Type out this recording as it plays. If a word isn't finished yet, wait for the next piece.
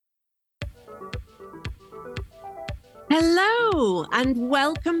Hello, and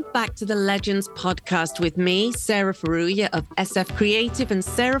welcome back to the Legends podcast with me, Sarah Faruya of SF Creative and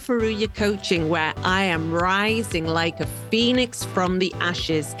Sarah Faruya Coaching, where I am rising like a phoenix from the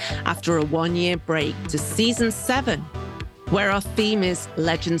ashes after a one-year break to season 7, where our theme is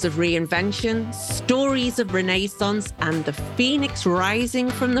Legends of Reinvention, Stories of Renaissance, and the Phoenix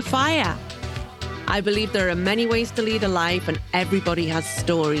rising from the fire. I believe there are many ways to lead a life and everybody has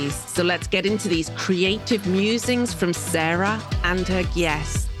stories. So let's get into these creative musings from Sarah and her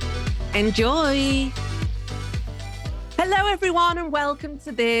guest. Enjoy. Hello, everyone, and welcome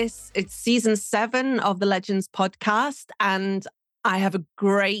to this. It's season 7 of the Legends podcast. And I have a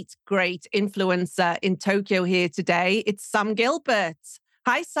great influencer in Tokyo here today. It's Sam Gilbert.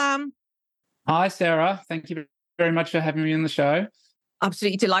 Hi, Sam. Hi, Sarah. Thank you very much for having me on the show.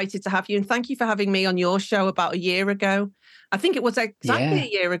 Absolutely delighted to have you. And thank you for having me on your show about a year ago. I think it was exactly a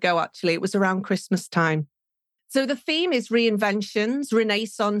year ago, actually. It was around Christmas time. So the theme is reinventions,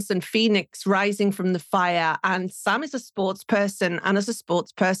 Renaissance, and Phoenix rising from the fire. And Sam is a sports person. And as a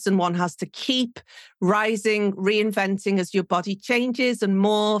sports person, one has to keep rising, reinventing as your body changes and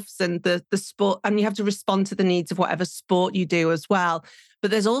morphs and the sport. And you have to respond to the needs of whatever sport you do as well. But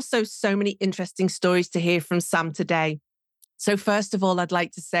there's also so many interesting stories to hear from Sam today. So first of all, I'd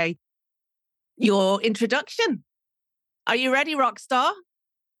like to say your introduction. Are you ready, rock star?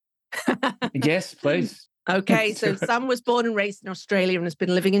 Yes, please. Okay, so Sam was born and raised in Australia and has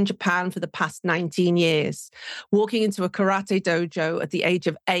been living in Japan for the past 19 years. Walking into a karate dojo at the age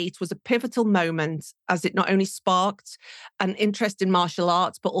of 8 was a pivotal moment, as it not only sparked an interest in martial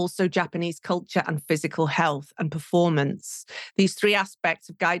arts, but also Japanese culture and physical health and performance. These 3 aspects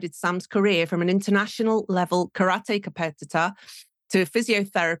have guided Sam's career from an international level karate competitor to a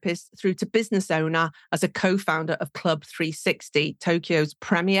physiotherapist through to business owner as a co-founder of Club 360, Tokyo's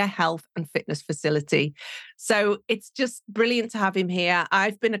premier health and fitness facility. So it's just brilliant to have him here.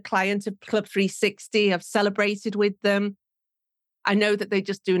 I've been a client of Club 360. I've celebrated with them. I know that they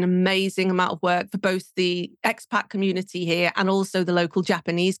just do an amazing amount of work for both the expat community here and also the local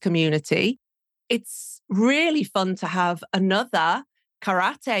Japanese community. It's really fun to have another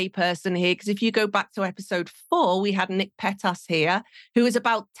karate person here, because if you go back to episode 4, we had Nick Petas here, who is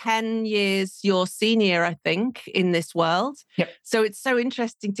about 10 years your senior, I think, in this world. Yep. So it's so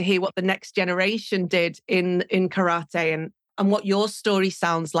interesting to hear what the next generation did in karate and what your story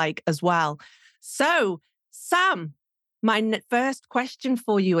sounds like as well. So, Sam, my first question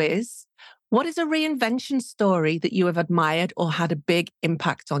for you is, what is a reinvention story that you have admired or had a big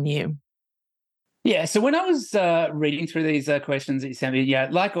impact on you? Yeah, so when I was reading through these questions that you sent me,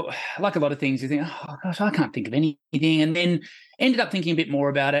 like a lot of things, you think, oh gosh, I can't think of anything, and then ended up thinking a bit more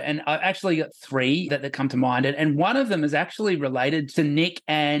about it, and I actually got 3 that come to mind, and one of them is actually related to Nick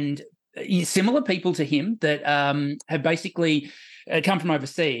and similar people to him that have basically come from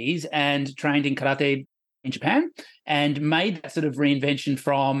overseas and trained in karate in Japan and made that sort of reinvention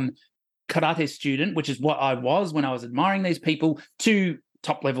from karate student, which is what I was when I was admiring these people, to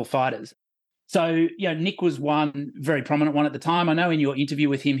top-level fighters. So, Nick was one very prominent one at the time. I know in your interview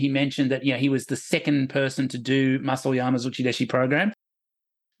with him, he mentioned that, he was the second person to do Masoyama's Uchideshi program.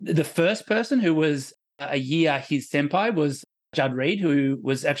 The first person who was a year his senpai was Judd Reed, who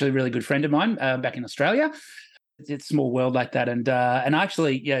was actually a really good friend of mine back in Australia. It's a small world like that. And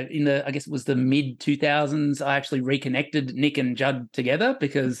actually, I guess it was the mid-2000s, I actually reconnected Nick and Judd together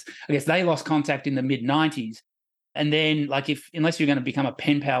because I guess they lost contact in the mid-90s. And then, unless you're going to become a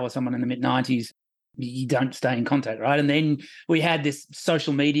pen pal with someone in the mid-90s, you don't stay in contact, right? And then we had this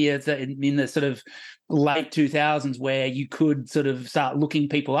social media in the sort of late 2000s where you could sort of start looking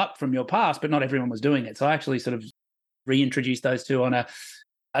people up from your past, but not everyone was doing it. So I actually sort of reintroduced those two on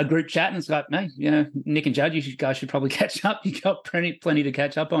a group chat, and it's like, hey, Nick and Judd, you guys should probably catch up. You got plenty to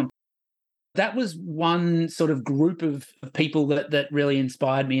catch up on. That was one sort of group of people that really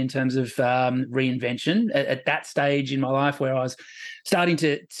inspired me in terms of reinvention at that stage in my life where I was starting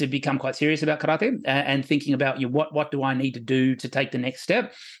to become quite serious about karate and thinking about what do I need to do to take the next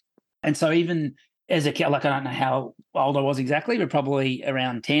step. And so even as a kid, I don't know how old I was exactly, but probably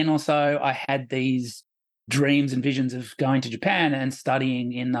around 10 or so, I had these dreams and visions of going to Japan and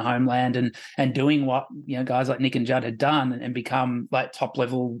studying in the homeland and doing what guys like Nick and Judd had done and become like top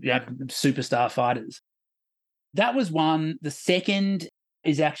level superstar fighters. That was one. The second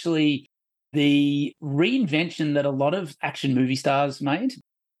is actually the reinvention that a lot of action movie stars made.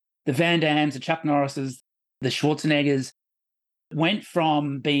 The Van Dammes, the Chuck Norrises, the Schwarzeneggers went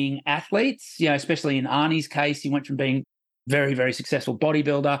from being athletes, especially in Arnie's case, he went from being very, very successful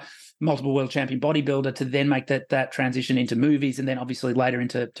bodybuilder, multiple world champion bodybuilder, to then make that transition into movies, and then obviously later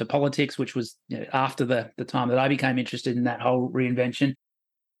into politics, which was after the time that I became interested in that whole reinvention,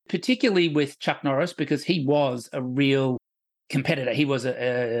 particularly with Chuck Norris, because he was a real competitor. He was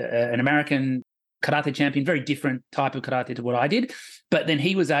an American karate champion, very different type of karate to what I did. But then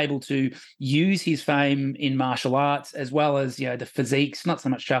he was able to use his fame in martial arts, as well as, the physiques, not so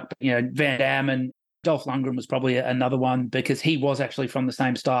much Chuck, but, Van Damme and Dolph Lundgren was probably another one, because he was actually from the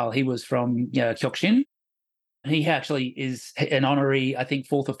same style. He was from Kyokushin. He actually is an honorary, I think,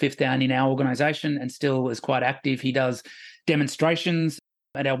 4th or 5th down in our organization, and still is quite active. He does demonstrations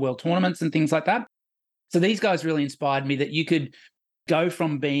at our world tournaments and things like that. So these guys really inspired me, that you could go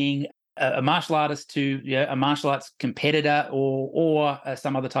from being a martial artist to a martial arts competitor or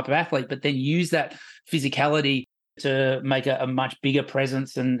some other type of athlete, but then use that physicality to make a much bigger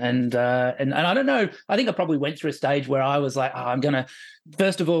presence. And I don't know, I think I probably went through a stage where I was like, I'm going to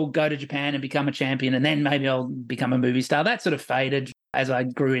first of all go to Japan and become a champion, and then maybe I'll become a movie star. That sort of faded as I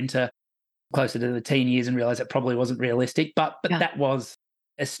grew into closer to the teen years and realized it probably wasn't realistic. But that was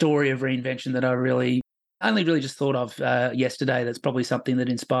a story of reinvention that I only really just thought of yesterday. That's probably something that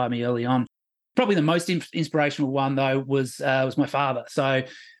inspired me early on. Probably the most inspirational one, though, was my father. So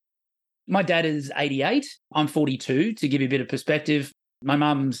my dad is 88. I'm 42, to give you a bit of perspective. My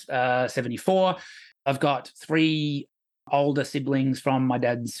mum's 74. I've got 3 older siblings from my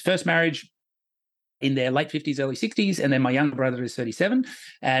dad's first marriage in their late 50s, early 60s, and then my younger brother is 37.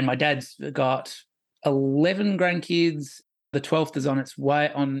 And my dad's got 11 grandkids. The 12th is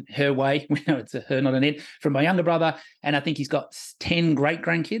on her way. We know it's a her, not an it, from my younger brother. And I think he's got 10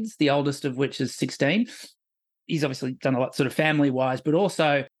 great-grandkids, the oldest of which is 16. He's obviously done a lot sort of family-wise, but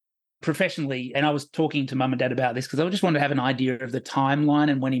also professionally. And I was talking to mum and dad about this because I just wanted to have an idea of the timeline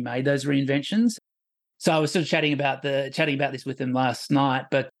and when he made those reinventions. So I was sort of chatting about this with him last night.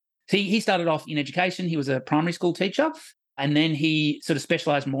 But he started off in education. He was a primary school teacher. And then he sort of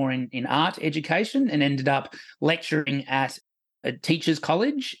specialised more in art education and ended up lecturing at a teacher's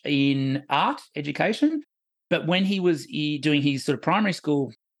college in art education. But when he was doing his sort of primary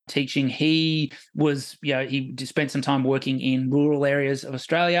school teaching, he spent some time working in rural areas of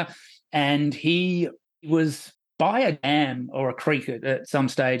Australia, and he was by a dam or a creek at some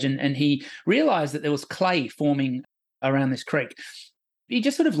stage, and he realised that there was clay forming around this creek. He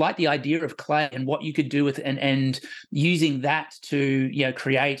just sort of liked the idea of clay and what you could do with it, and using that to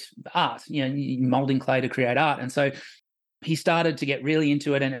create art, molding clay to create art. And so he started to get really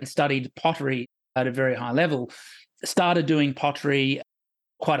into it and studied pottery at a very high level, started doing pottery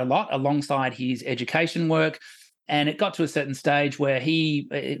quite a lot alongside his education work. And it got to a certain stage where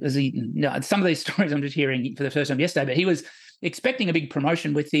some of these stories I'm just hearing for the first time yesterday, but he was expecting a big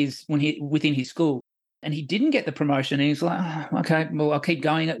promotion within his school. And he didn't get the promotion. And he's like, okay, well, I'll keep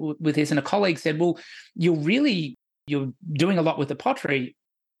going with this. And a colleague said, well, you're doing a lot with the pottery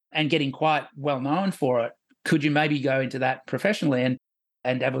and getting quite well known for it. Could you maybe go into that professionally?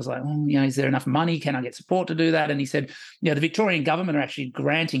 And Dad was like, is there enough money? Can I get support to do that? And he said, the Victorian government are actually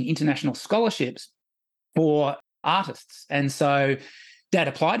granting international scholarships for artists. And so Dad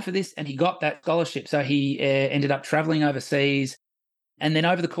applied for this and he got that scholarship. So he ended up traveling overseas. And then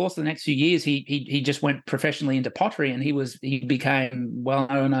over the course of the next few years, he just went professionally into pottery, and he became well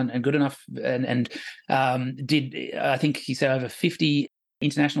known and good enough, and did, I think he said, over 50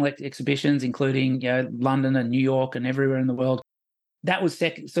 international exhibitions, including London and New York and everywhere in the world. That was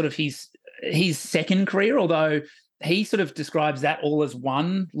sort of his second career, although he sort of describes that all as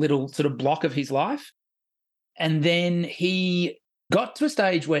one little sort of block of his life. And then he got to a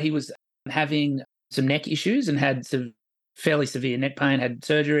stage where he was having some neck issues and had some fairly severe neck pain, had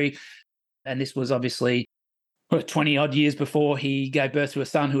surgery. And this was obviously 20 odd years before he gave birth to a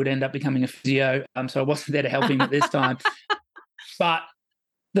son who would end up becoming a physio. So I wasn't there to help him at this time. But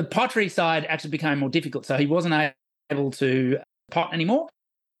the pottery side actually became more difficult. So he wasn't able to pot anymore.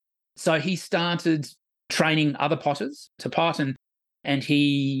 So he started training other potters to pot, and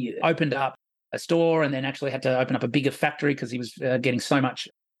he opened up a store, and then actually had to open up a bigger factory because he was getting so much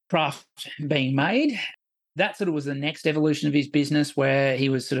craft being made. That sort of was the next evolution of his business, where he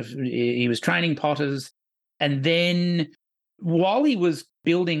was training potters. And then while he was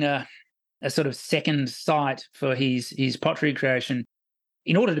building a sort of second site for his pottery creation,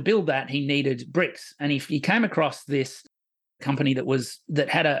 in order to build that, he needed bricks. And he came across this company that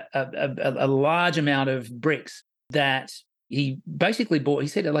had a large amount of bricks that he basically bought. He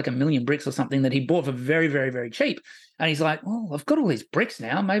said like 1 million bricks or something that he bought for very, very, very cheap. And he's like, well, I've got all these bricks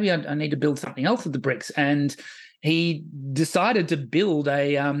now. Maybe I need to build something else with the bricks. And he decided to build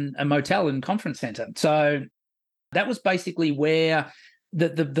a motel and conference center. So That was basically where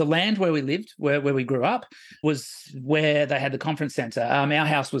the land where we lived, where we grew up, was where they had the conference centre. Our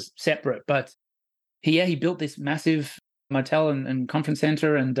house was separate, but he built this massive motel and conference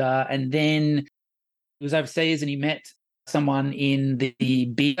centre, and then he was overseas and he met someone in the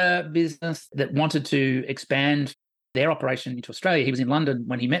beer business that wanted to expand their operation into Australia. He was in London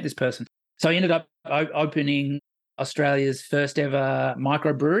when he met this person. So he ended up opening Australia's first ever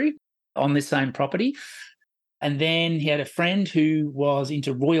microbrewery on this same property. And then he had a friend who was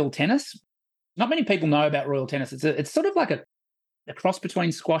into royal tennis. Not many people know about royal tennis. It's sort of like a cross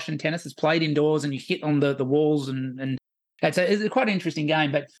between squash and tennis. It's played indoors and you hit on the walls and it's a quite an interesting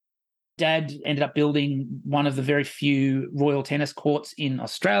game. But Dad ended up building one of the very few royal tennis courts in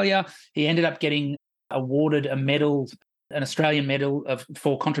Australia. He ended up getting awarded a medal, an Australian medal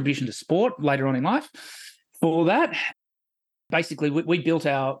for contribution to sport later on in life for that. Basically, we built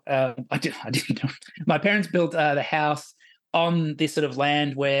our. I didn't. My parents built the house on this sort of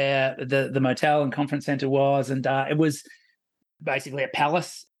land where the motel and conference centre was, and it was basically a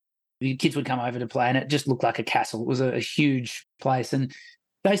palace. The kids would come over to play, and it just looked like a castle. It was a huge place, and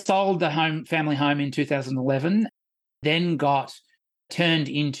they sold the family home in 2011. Then got turned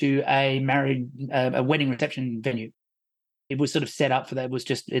into a wedding reception venue. It was sort of set up for that.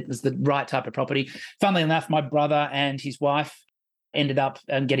 It was the right type of property. Funnily enough, my brother and his wife ended up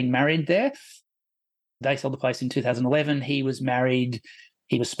getting married there. They sold the place in 2011. He was married.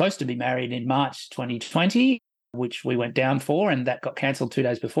 He was supposed to be married in March 2020, which we went down for, and that got cancelled 2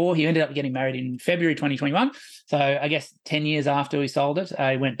 days before. He ended up getting married in February 2021. So I guess 10 years after we sold it,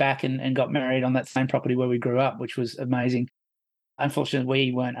 I went back and got married on that same property where we grew up, which was amazing.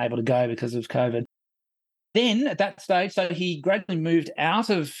 Unfortunately, we weren't able to go because of COVID. Then at that stage, so he gradually moved out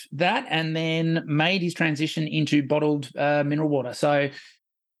of that and then made his transition into bottled mineral water. So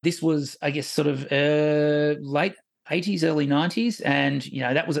this was, I guess, sort of late 80s, early 90s. And,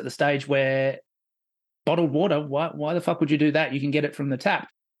 that was at the stage where bottled water, why the fuck would you do that? You can get it from the tap.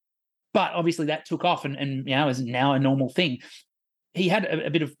 But obviously that took off and is now a normal thing. He had a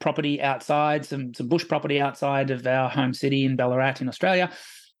bit of property outside, some bush property outside of our home city in Ballarat in Australia.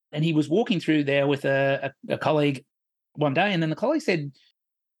 And he was walking through there with a colleague one day, and then the colleague said,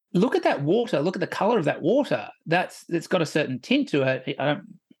 "Look at that water. Look at the colour of that water. It's got a certain tint to it." I don't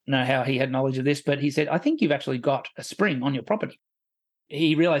know how he had knowledge of this, but he said, "I think you've actually got a spring on your property."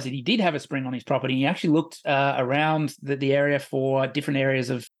 He realised that he did have a spring on his property. He actually looked around the area for different areas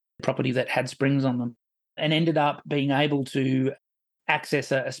of property that had springs on them, and ended up being able to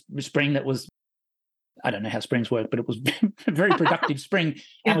access a spring that was, I don't know how springs work, but it was a very productive spring,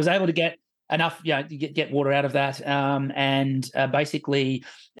 and was able to get enough, to get water out of that. And basically,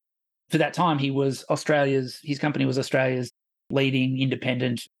 for that time, his company was Australia's leading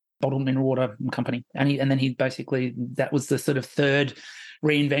independent bottled mineral water company, and then he basically, that was the sort of third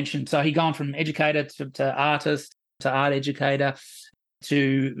reinvention. So he gone from educator to artist to art educator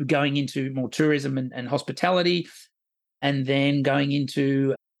to going into more tourism and hospitality, and then going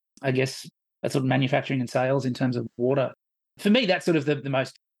into, I guess, that sort of manufacturing and sales in terms of water. For me, that's sort of the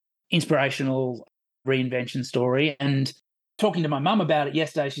most inspirational reinvention story. And talking to my mum about it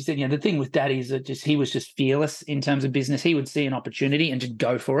yesterday, she said, the thing with Dad is that he was just fearless in terms of business. He would see an opportunity and just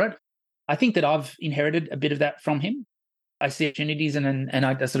go for it. I think that I've inherited a bit of that from him. I see opportunities and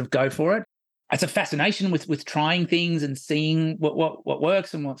I sort of go for it. It's a fascination with trying things and seeing what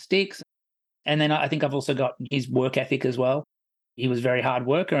works and what sticks. And then I think I've also got his work ethic as well. He was a very hard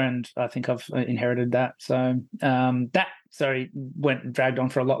worker, and I think I've inherited that. So dragged on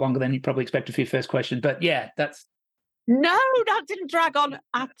for a lot longer than you probably expected for your first question. But yeah, that's... No, that didn't drag on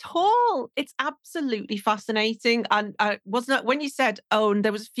at all. It's absolutely fascinating. And wasn't it when you said, and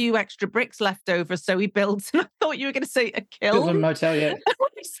there was a few extra bricks left over, so he built, and I thought you were going to say a kiln. Built a motel, yeah.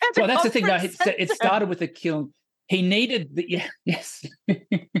 Well, that's the thing, though. It started with a kiln. He needed yes.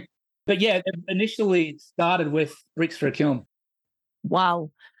 But yeah, initially it started with bricks for a kiln.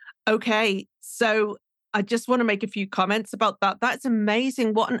 Wow. Okay. So I just want to make a few comments about that. That's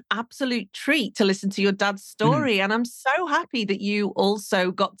amazing. What an absolute treat to listen to your dad's story. And I'm so happy that you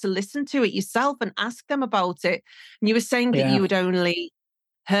also got to listen to it yourself and ask them about it. And you were saying that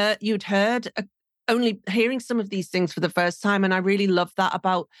you had only hearing some of these things for the first time. And I really love that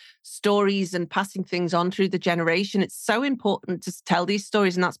about stories and passing things on through the generation. It's so important to tell these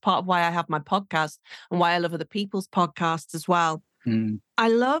stories. And that's part of why I have my podcast and why I love other people's podcasts as well. I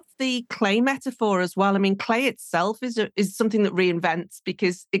love the clay metaphor as well. I mean, clay itself is something that reinvents,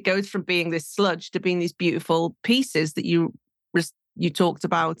 because it goes from being this sludge to being these beautiful pieces that you talked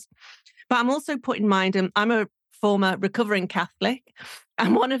about. But I'm also put in mind, I'm a former recovering Catholic,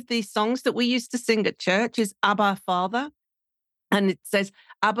 And one of the songs that we used to sing at church is Abba Father. And it says,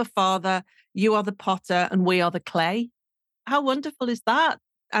 Abba Father, you are the potter and we are the clay. How wonderful is that?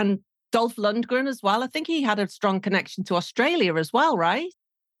 And Dolph Lundgren as well. I think he had a strong connection to Australia as well, right?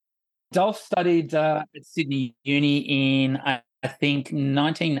 Dolph studied at Sydney Uni in, I think,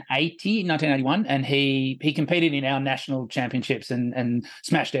 1981, and he competed in our national championships and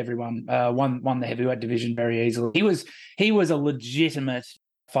smashed everyone, won the heavyweight division very easily. He was a legitimate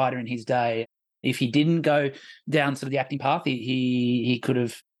fighter in his day. If he didn't go down sort of the acting path, he could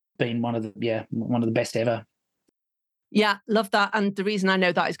have been one of the best ever. Yeah, love that. And the reason I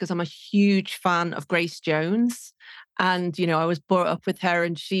know that is because I'm a huge fan of Grace Jones. And, I was brought up with her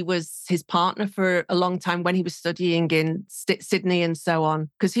and she was his partner for a long time when he was studying in Sydney and so on.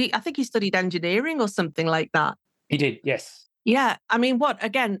 Because I think he studied engineering or something like that. He did, yes. Yeah. I mean,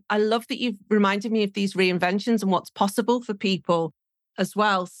 again, I love that you've reminded me of these reinventions and what's possible for people as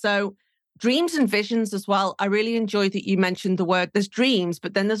well. So dreams and visions as well. I really enjoy that you mentioned the word, there's dreams,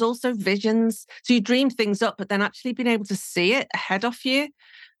 but then there's also visions. So you dream things up, but then actually being able to see it ahead of you,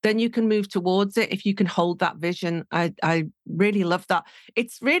 then you can move towards it if you can hold that vision. I really love that.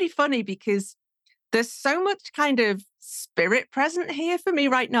 It's really funny because there's so much kind of spirit present here for me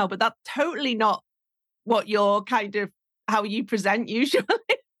right now, but that's totally not what you're how you present usually.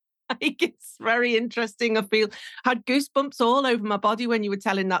 It's very interesting. I had goosebumps all over my body when you were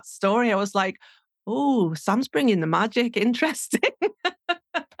telling that story. I was like, oh, Sam's bringing the magic. Interesting.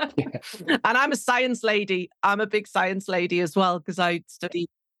 Yeah. And I'm a science lady. I'm a big science lady as well because I study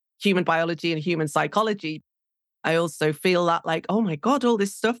human biology and human psychology. I also feel that like, oh my God, all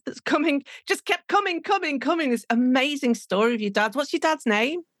this stuff that's coming just kept coming. This amazing story of your dad's. What's your dad's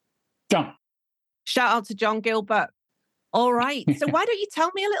name? John. Shout out to John Gilbert. All right. So why don't you tell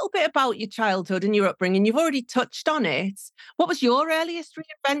me a little bit about your childhood and your upbringing? You've already touched on it. What was your earliest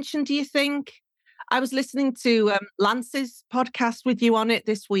reinvention, do you think? I was listening to Lance's podcast with you on it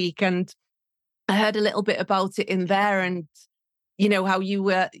this week, and I heard a little bit about it in there and, how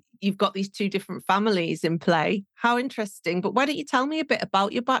you've got these two different families in play. How interesting. But why don't you tell me a bit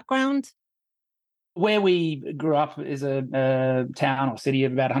about your background? Where we grew up is a town or city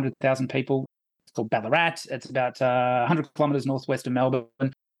of about 100,000 people. It's called Ballarat. It's about 100 kilometres northwest of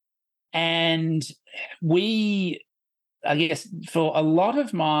Melbourne. And we, I guess, for a lot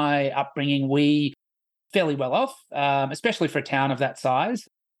of my upbringing, we fairly well off, especially for a town of that size.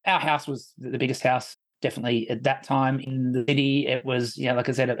 Our house was the biggest house, definitely at that time in the city. It was, like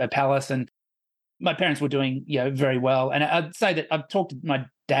I said, a palace, and my parents were doing, very well. And I'd say that I've talked to my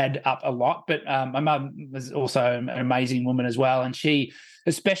dad up a lot, but my mum was also an amazing woman as well. And she,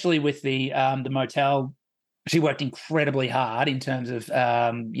 especially with the motel, she worked incredibly hard in terms of,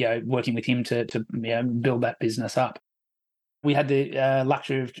 working with him to build that business up. We had the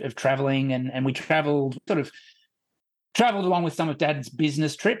luxury of traveling, and we traveled along with some of Dad's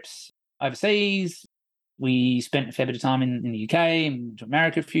business trips overseas. We spent a fair bit of time in the UK and to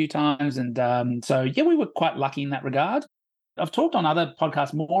America a few times. And we were quite lucky in that regard. I've talked on other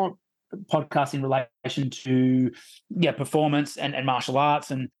podcasts, more podcasts in relation to performance and martial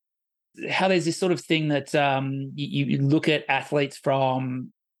arts, and how there's this sort of thing that you look at athletes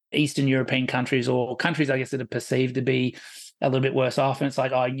from Eastern European countries or countries, I guess, that are perceived to be a little bit worse off. And it's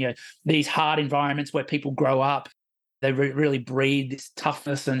like, these hard environments where people grow up, they really breed this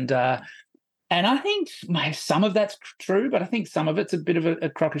toughness. And I think some of that's true, but I think some of it's a bit of a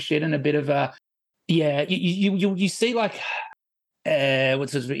crock of shit and a bit of a, you see like,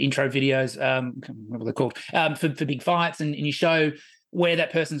 what's those intro videos, what they're called, for big fights, and you show where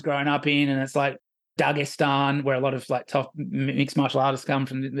that person's growing up in, and it's like Dagestan, where a lot of like top mixed martial artists come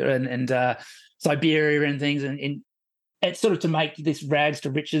from, and Siberia and things, and it's sort of to make this rags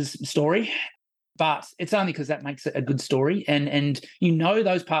to riches story. But it's only because that makes it a good story, and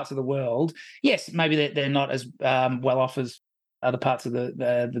those parts of the world, yes, maybe they're not as well off as other parts of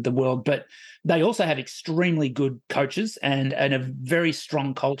the world, but they also have extremely good coaches and a very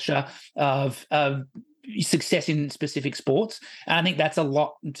strong culture of success in specific sports. And I think that's a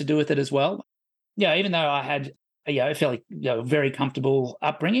lot to do with it as well. Even though I had a fairly very comfortable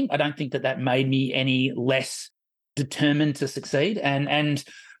upbringing, I don't think that made me any less determined to succeed, and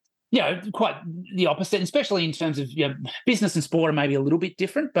quite the opposite, especially in terms of business and sport are maybe a little bit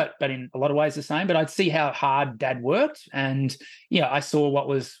different, but in a lot of ways the same. But I'd see how hard Dad worked, and I saw what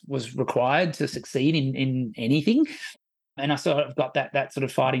was required to succeed in anything. And I sort of got that sort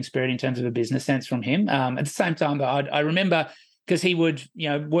of fighting spirit in terms of a business sense from him. At the same time, though, I remember, because he would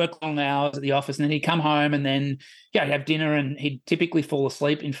work long hours at the office, and then he'd come home, and then he'd have dinner, and he'd typically fall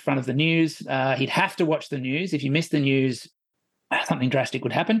asleep in front of the news. He'd have to watch the news. If you missed the news, something drastic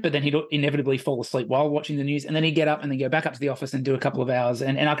would happen, but then he'd inevitably fall asleep while watching the news, and then he'd get up and then go back up to the office and do a couple of hours.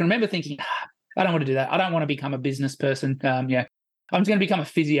 And I can remember thinking, I don't want to do that. I don't want to become a business person. I'm just going to become a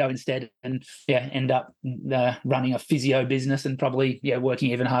physio instead, and end up running a physio business and probably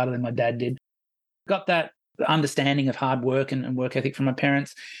working even harder than my dad did. Got that understanding of hard work and work ethic from my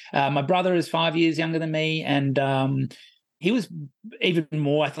parents. My brother is 5 years younger than me, and he was even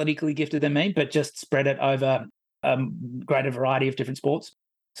more athletically gifted than me, but just spread it over greater variety of different sports.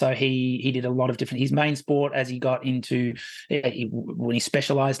 So he did a lot of different. His main sport, as he got into when he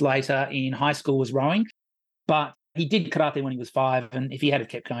specialised later in high school, was rowing. But he did karate when he was 5, and if he had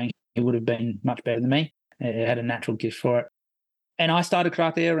kept going, he would have been much better than me. He had a natural gift for it. And I started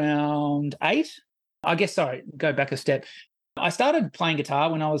karate around 8. I guess, sorry, go back a step. I started playing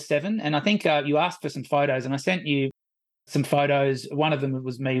guitar when I was 7, and I think you asked for some photos, and I sent you some photos. One of them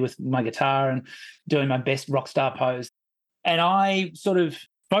was me with my guitar and doing my best rock star pose. And I sort of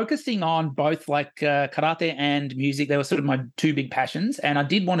focusing on both like karate and music. They were sort of my two big passions. And I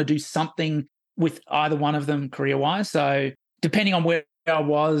did want to do something with either one of them career-wise. So depending on where I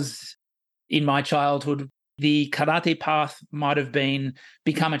was in my childhood, the karate path might have been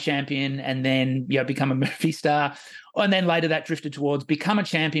become a champion and then become a movie star. And then later that drifted towards become a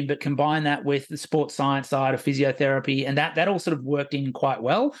champion, but combine that with the sports science side of physiotherapy. And that all sort of worked in quite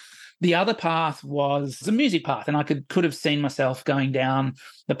well. The other path was the music path. And I could have seen myself going down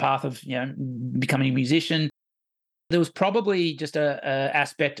the path of, becoming a musician. There was probably just a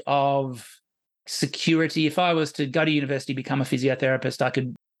aspect of security. If I was to go to university, become a physiotherapist, I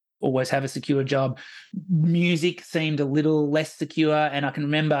could always have a secure job. Music seemed a little less secure. And I can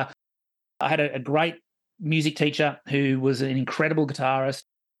remember I had a great music teacher who was an incredible guitarist.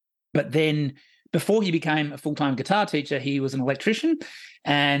 But then before he became a full-time guitar teacher, he was an electrician,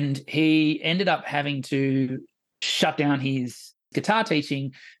 and he ended up having to shut down his guitar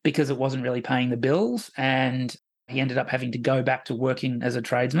teaching because it wasn't really paying the bills. And he ended up having to go back to working as a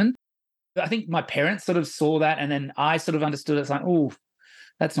tradesman. I think my parents sort of saw that, and then I sort of understood it's like, oh,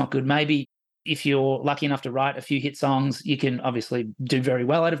 that's not good. Maybe if you're lucky enough to write a few hit songs, you can obviously do very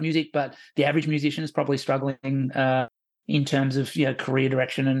well out of music, but the average musician is probably struggling in terms of career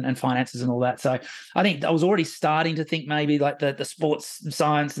direction and finances and all that. So I think I was already starting to think maybe like the sports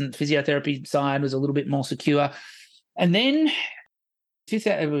science and physiotherapy side was a little bit more secure. And then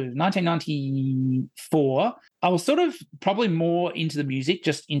 1994, I was sort of probably more into the music,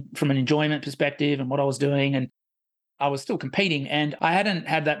 just from an enjoyment perspective and what I was doing. And I was still competing, and I hadn't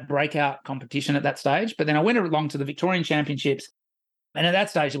had that breakout competition at that stage. But then I went along to the Victorian Championships, and at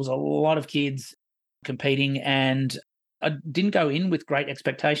that stage there was a lot of kids competing, and I didn't go in with great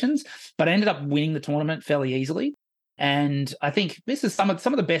expectations, but I ended up winning the tournament fairly easily. And I think this is some of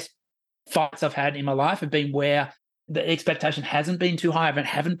the best fights I've had in my life have been where the expectation hasn't been too high. I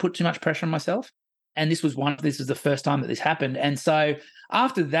haven't put too much pressure on myself. And this was the first time that this happened. And so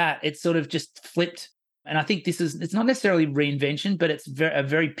after that, it sort of just flipped. And I think it's not necessarily reinvention, but it's a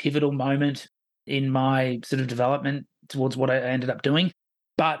very pivotal moment in my sort of development towards what I ended up doing.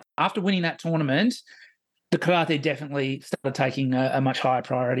 But after winning that tournament, the karate definitely started taking a much higher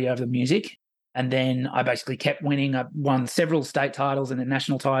priority over the music. And then I basically kept winning. I won several state titles and then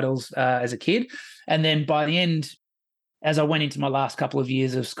national titles as a kid. And then by the end, as I went into my last couple of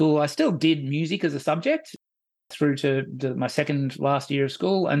years of school, I still did music as a subject through to my second last year of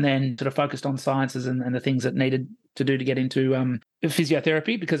school, and then sort of focused on sciences and the things that needed to do to get into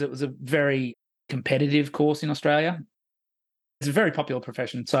physiotherapy, because it was a very competitive course in Australia. It's a very popular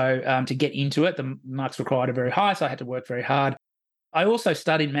profession. So to get into it, the marks required are very high, so I had to work very hard. I also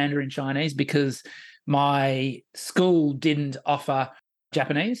studied Mandarin Chinese because my school didn't offer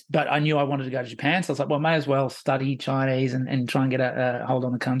Japanese, but I knew I wanted to go to Japan. So I was like, well, may as well study Chinese and try and get a hold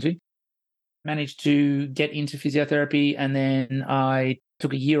on the kanji. Managed to get into physiotherapy, and then I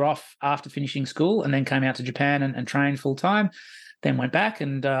took a year off after finishing school and then came out to Japan and trained full-time, then went back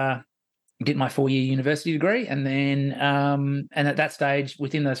and did my 4-year university degree. And then and at that stage,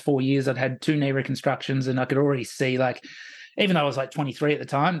 within those 4 years, I'd had 2 knee reconstructions, and I could already see, like, even though I was like 23 at the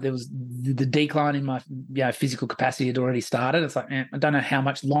time, there was the decline in my physical capacity had already started. It's like, I don't know how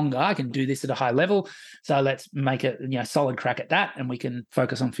much longer I can do this at a high level. So let's make it solid crack at that, and we can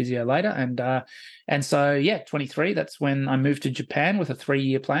focus on physio later. And so 23. That's when I moved to Japan with a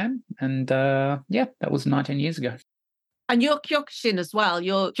 3-year plan, and that was 19 years ago. And you're Kyokushin as well.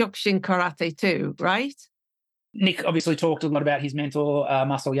 You're Kyokushin karate too, right? Nick obviously talked a lot about his mentor,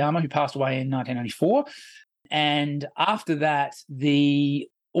 Masayama, who passed away in 1994. And after that, the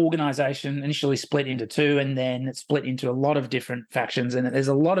organization initially split into 2, and then it split into a lot of different factions. And there's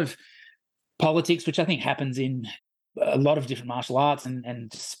a lot of politics, which I think happens in a lot of different martial arts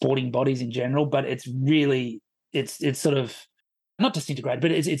and sporting bodies in general, but it's really it's sort of not disintegrated,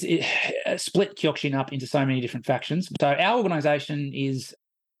 but it split Kyokushin up into so many different factions. So our organisation is,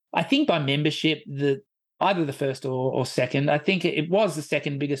 I think, by membership, either the first or second. I think it was the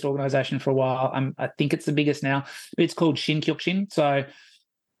second biggest organisation for a while. I think it's the biggest now. But it's called Shin Kyokushin. So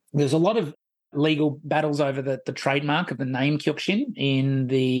there's a lot of legal battles over the trademark of the name Kyokushin in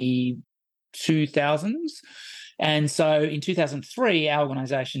the 2000s. And so in 2003, our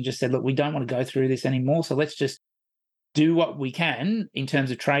organisation just said, look, we don't want to go through this anymore. So let's just do what we can in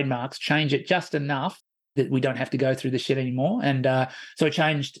terms of trademarks, change it just enough that we don't have to go through this shit anymore. And so we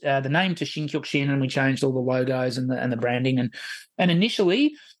changed the name to Shin Kyokushin, and we changed all the logos and the branding. And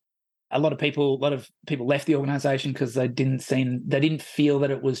initially, a lot of people left the organisation because they didn't feel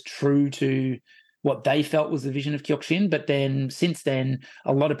that it was true to what they felt was the vision of Kyokushin. But then since then,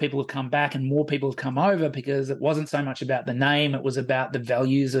 a lot of people have come back and more people have come over because it wasn't so much about the name, it was about the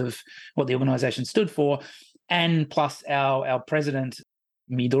values of what the organisation stood for. And plus our president,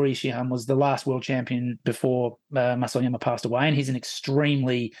 Midori Shihan, was the last world champion before Masoyama passed away, and he's an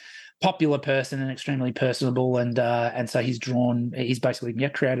extremely popular person and extremely personable, and so he's basically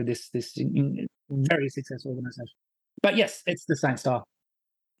created this very successful organisation. But yes, it's the same style.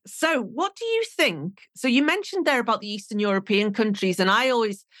 So what do you think? So you mentioned there about the Eastern European countries, and I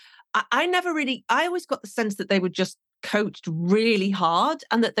always got the sense that they were just coached really hard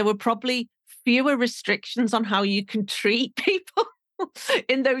and that there were probably fewer restrictions on how you can treat people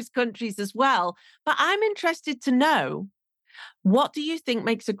in those countries as well. But I'm interested to know, what do you think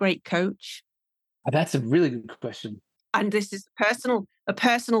makes a great coach? That's a really good question. And this is a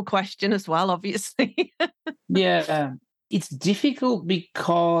personal question as well, obviously. Yeah, it's difficult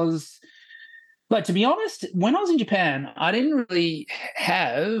because, like, to be honest, when I was in Japan, I didn't really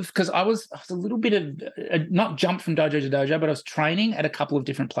have, because I was a little bit of not jumped from dojo to dojo, but I was training at a couple of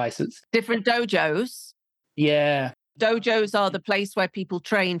different places. Different dojos? Yeah. Dojos are the place where people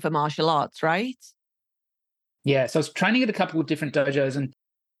train for martial arts, right? Yeah. So I was training at a couple of different dojos,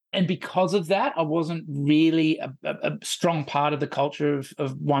 and because of that, I wasn't really a strong part of the culture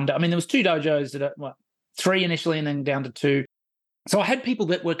of one. I mean, there was two dojos three initially, and then down to two. So I had people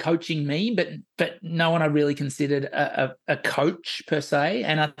that were coaching me, but no one I really considered a coach per se.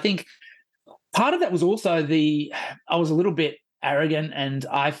 And I think part of that was also I was a little bit arrogant, and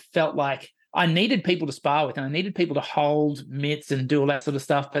I felt like I needed people to spar with, and I needed people to hold mitts and do all that sort of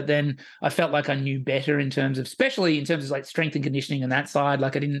stuff. But then I felt like I knew better especially in terms of like strength and conditioning and that side.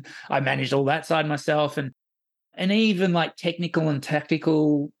 Like I managed all that side myself, and even like technical and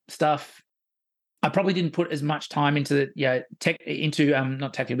tactical stuff. I probably didn't put as much time into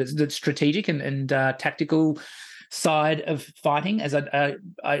not tactical, but the strategic and tactical side of fighting, as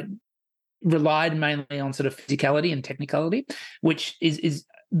I relied mainly on sort of physicality and technicality, which is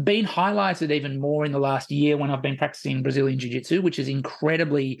been highlighted even more in the last year when I've been practicing Brazilian Jiu-Jitsu, which is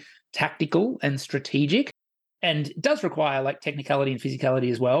incredibly tactical and strategic. And it does require like technicality and physicality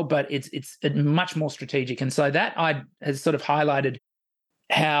as well, but it's much more strategic. And so that has sort of highlighted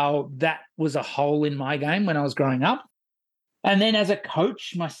how that was a hole in my game when I was growing up. And then as a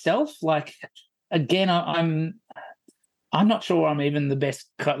coach myself, like, again, I'm not sure I'm even the best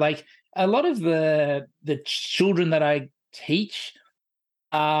like a lot of the children that I teach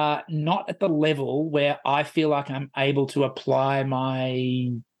are not at the level where I feel like I'm able to apply my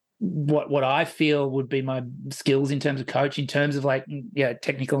what I feel would be my skills in terms of coach, in terms of like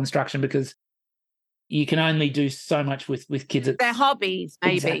technical instruction, because you can only do so much with kids. Their hobbies,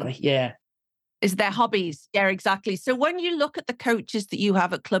 maybe. Exactly, yeah. Is their hobbies. Yeah, exactly. So when you look at the coaches that you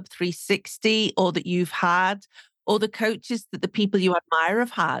have at Club 360 or that you've had, or the coaches that the people you admire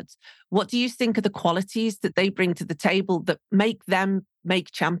have had, what do you think are the qualities that they bring to the table that make them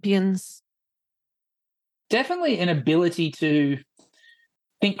make champions? Definitely an ability to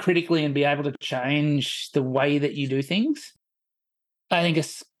think critically and be able to change the way that you do things. I think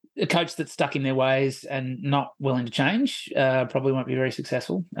a coach that's stuck in their ways and not willing to change probably won't be very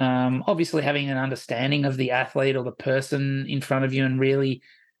successful. Obviously, having an understanding of the athlete or the person in front of you, and really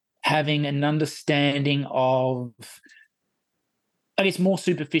having an understanding of, I guess, more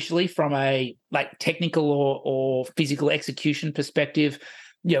superficially from a like technical or physical execution perspective,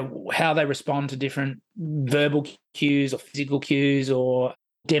 how they respond to different verbal cues or physical cues or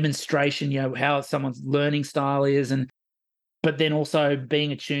demonstration, how someone's learning style is, but then also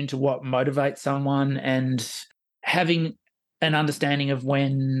being attuned to what motivates someone, and having an understanding of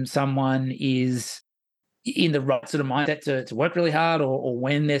when someone is in the right sort of mindset to work really hard, or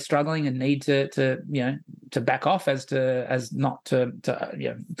when they're struggling and need to back off as not to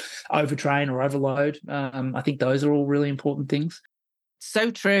overtrain or overload. I think those are all really important things.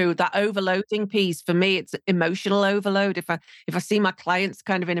 So true. That overloading piece, for me, it's emotional overload. If I see my clients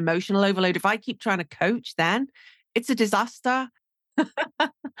kind of in emotional overload, if I keep trying to coach, then it's a disaster.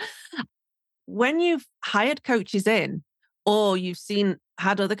 When you've hired coaches in, or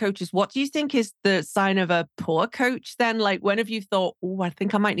had other coaches, what do you think is the sign of a poor coach then? Like, when have you thought, oh, I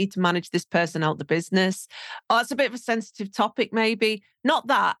think I might need to manage this person out the business? Oh, it's a bit of a sensitive topic, maybe. Not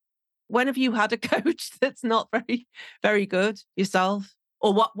that. When have you had a coach that's not very, very good yourself?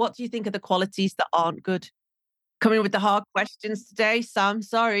 Or what do you think are the qualities that aren't good? Coming with the hard questions today, Sam,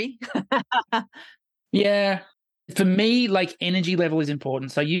 sorry. Yeah. For me, like, energy level is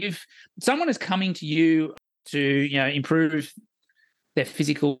important. So someone is coming to you to, improve their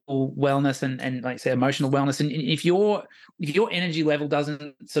physical wellness and like say emotional wellness. And if your energy level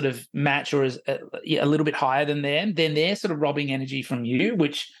doesn't sort of match or is a little bit higher than them, then they're sort of robbing energy from you,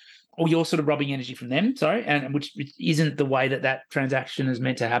 or you're sort of robbing energy from them, sorry, and which isn't the way that transaction is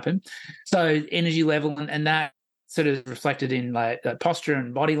meant to happen. So energy level and that sort of reflected in like posture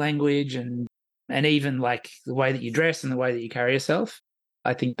and body language and even like the way that you dress and the way that you carry yourself.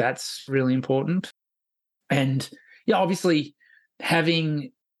 I think that's really important. And obviously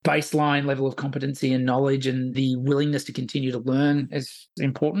having baseline level of competency and knowledge and the willingness to continue to learn is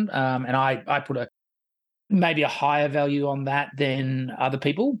important. And I put maybe a higher value on that than other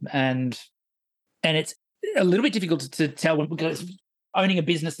people. And it's a little bit difficult to tell because owning a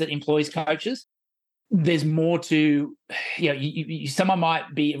business that employs coaches, there's more to, someone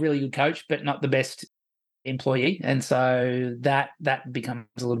might be a really good coach, but not the best employee. And so that becomes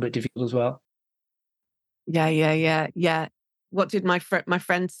a little bit difficult as well. Yeah. What did my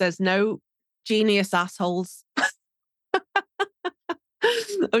friend says? No genius assholes,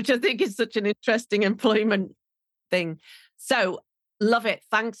 which I think is such an interesting employment thing. So love it.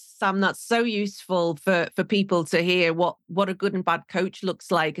 Thanks, Sam. That's so useful for people to hear what a good and bad coach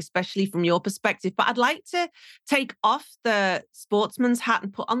looks like, especially from your perspective. But I'd like to take off the sportsman's hat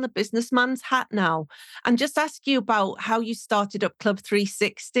and put on the businessman's hat now, and just ask you about how you started up Club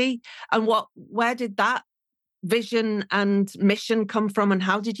 360 and where did that vision and mission come from, and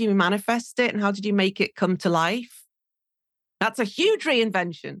how did you manifest it, and how did you make it come to life? That's a huge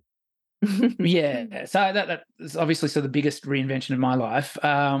reinvention. Yeah, so that is obviously the biggest reinvention of my life.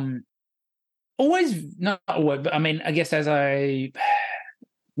 Always not always, but I mean, I guess as I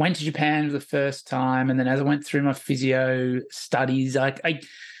went to Japan for the first time, and then as I went through my physio studies, I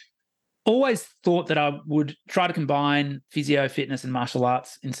always thought that I would try to combine physio, fitness, and martial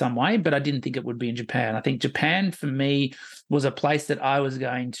arts in some way, but I didn't think it would be in Japan. I think Japan for me was a place that I was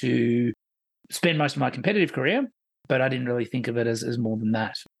going to spend most of my competitive career, but I didn't really think of it as more than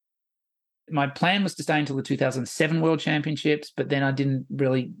that. My plan was to stay until the 2007 World Championships, but then I didn't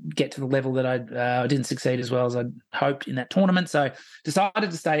really get to the level that I didn't succeed as well as I'd hoped in that tournament. So decided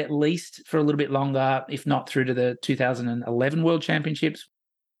to stay at least for a little bit longer, if not through to the 2011 World Championships,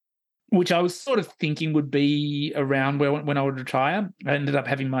 which I was sort of thinking would be around when I would retire. I ended up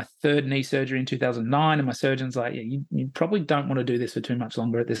having my third knee surgery in 2009, and my surgeon's like, yeah, you probably don't want to do this for too much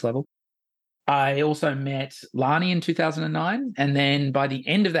longer at this level. I also met Lani in 2009, and then by the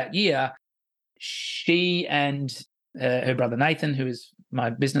end of that year, she and her brother Nathan, who is my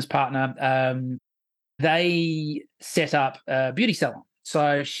business partner, they set up a beauty salon.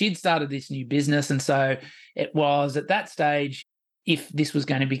 So she'd started this new business, and so it was at that stage, if this was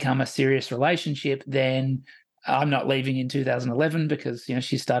going to become a serious relationship, then I'm not leaving in 2011 because,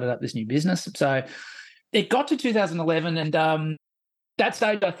 she started up this new business. So it got to 2011, and that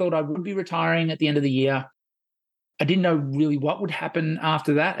stage I thought I would be retiring at the end of the year. I didn't know really what would happen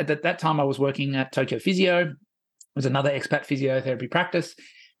after that. At that time, I was working at Tokyo Physio. It was another expat physiotherapy practice.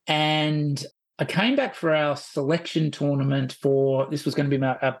 And I came back for our selection tournament this was going to be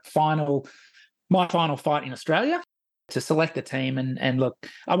my final fight in Australia to select the team. And look,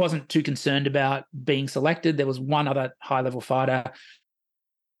 I wasn't too concerned about being selected. There was one other high-level fighter.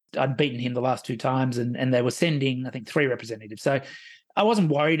 I'd beaten him the last two times, and they were sending, I think, 3 representatives. So I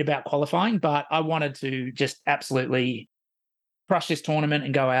wasn't worried about qualifying, but I wanted to just absolutely crush this tournament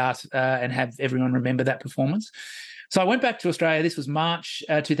and go out and have everyone remember that performance. So I went back to Australia. This was March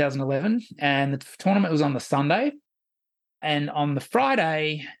 2011, and the tournament was on the Sunday. And on the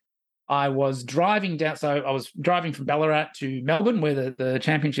Friday, I was driving down. So I was driving from Ballarat to Melbourne, where the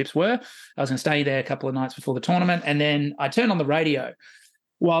championships were. I was going to stay there a couple of nights before the tournament. And then I turned on the radio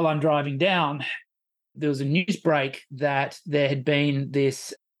while I'm driving down. There was a news break that there had been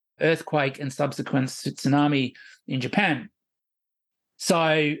this earthquake and subsequent tsunami in Japan.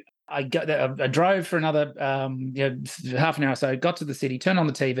 So I drove for another half an hour or so, got to the city, turned on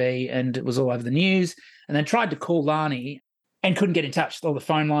the TV, and it was all over the news, and then tried to call Lani and couldn't get in touch. All the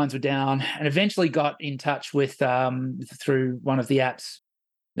phone lines were down, and eventually got in touch with through one of the apps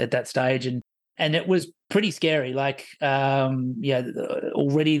at that stage, and it was pretty scary. Like,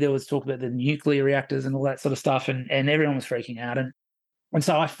 already there was talk about the nuclear reactors and all that sort of stuff, and everyone was freaking out. And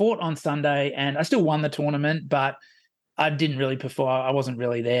so I fought on Sunday, and I still won the tournament, but I didn't really perform. I wasn't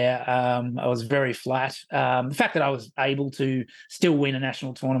really there. I was very flat. The fact that I was able to still win a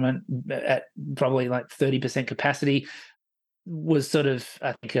national tournament at probably like 30% capacity was sort of,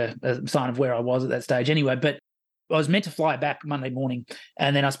 I think, a sign of where I was at that stage anyway. But I was meant to fly back Monday morning,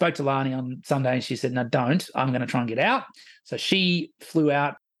 and then I spoke to Lani on Sunday, and she said, no, don't. I'm going to try and get out. So she flew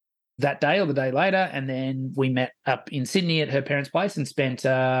out that day or the day later, and then we met up in Sydney at her parents' place and spent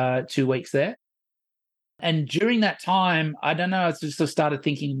 2 weeks there. And during that time, I don't know, I just sort of started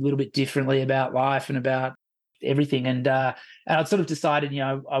thinking a little bit differently about life and about everything. And I'd sort of decided,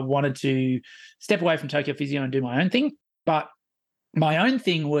 I wanted to step away from Tokyo Physio and do my own thing. But my own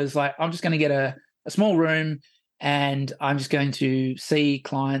thing was like, I'm just going to get a small room, and I'm just going to see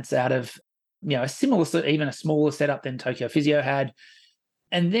clients out of, a similar, even a smaller setup than Tokyo Physio had.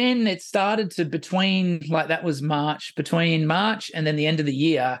 And then it started to between March and then the end of the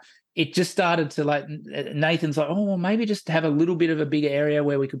year, it just started to, like, Nathan's like, oh, well, maybe just have a little bit of a bigger area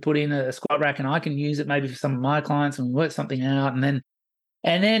where we could put in a squat rack and I can use it maybe for some of my clients and work something out. And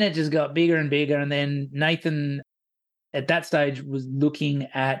then it just got bigger and bigger. And then Nathan at that stage was looking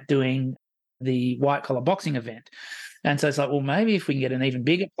at doing the white collar boxing event. And so it's like, well, maybe if we can get an even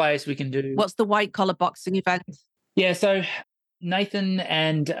bigger place, we can do. What's the white collar boxing event? Yeah. So Nathan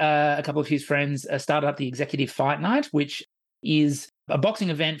and a couple of his friends started up the Executive Fight Night, which is a boxing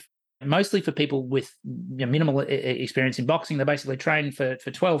event mostly for people with minimal experience in boxing. They basically train for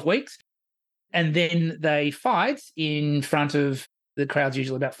 12 weeks, and then they fight in front of the crowd's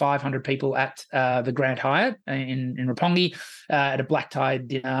usually about 500 people at the Grand Hyatt in Roppongi at a black tie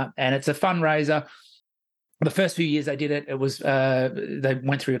dinner, and it's a fundraiser. The first few years they did it, it was they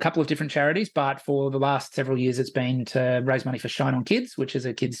went through a couple of different charities, but for the last several years it's been to raise money for Shine On Kids, which is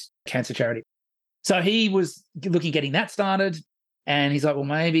a kids' cancer charity. So he was looking at getting that started, and he's like, well,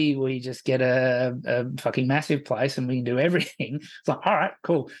 maybe we just get a fucking massive place and we can do everything. It's like, all right,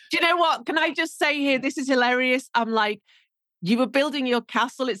 cool. Do you know what? Can I just say here, this is hilarious. I'm like, you were building your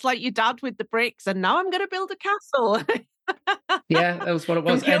castle. It's like your dad with the bricks, and now I'm going to build a castle. Yeah, that was what it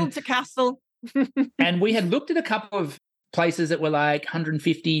was. From hill to castle. And we had looked at a couple of places that were like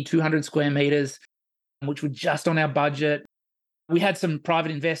 150, 200 square meters, which were just on our budget. We had some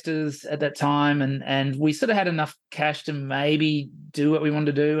private investors at that time, and we sort of had enough cash to maybe do what we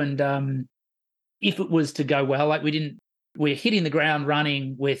wanted to do. And if it was to go well, like we're hitting the ground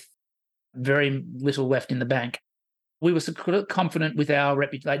running with very little left in the bank. We were confident with our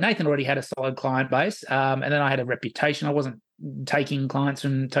reputation. Like Nathan already had a solid client base, and then I had a reputation. I wasn't taking clients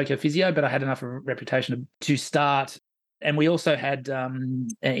from Tokyo Physio, but I had enough of a reputation to start. And we also had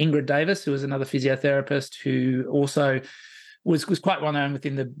Ingrid Davis, who was another physiotherapist who also was quite well known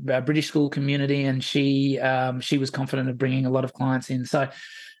within the British school community, and she was confident of bringing a lot of clients in. So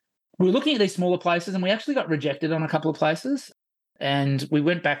we were looking at these smaller places, and we actually got rejected on a couple of places. And we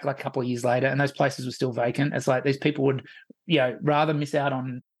went back like a couple of years later, and those places were still vacant. It's like these people would, rather miss out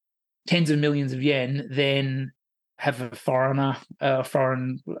on tens of millions of yen than have a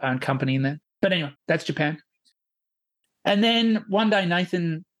foreign-owned company in there. But anyway, that's Japan. And then one day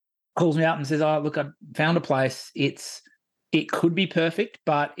Nathan calls me out and says, oh, look, I found a place. It could be perfect,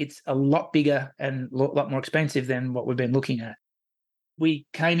 but it's a lot bigger and a lot more expensive than what we've been looking at. We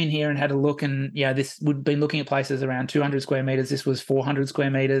came in here and had a look, and this would been looking at places around 200 square meters. This was 400 square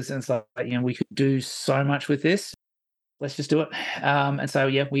meters, and so we could do so much with this. Let's just do it. And so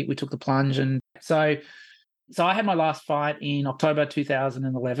we took the plunge, and so I had my last fight in October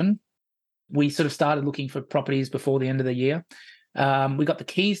 2011. We sort of started looking for properties before the end of the year. We got the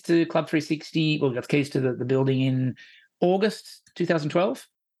keys to Club 360. Well, we got the keys to the building in August 2012.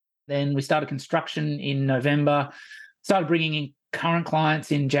 Then we started construction in November. Started bringing in current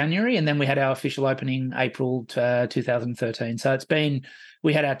clients in January, and then we had our official opening April 2013. So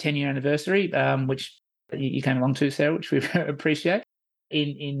we had our 10-year anniversary, which you came along to, Sarah, which we appreciate,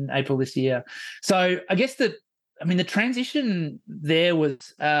 in April this year. So I guess the transition there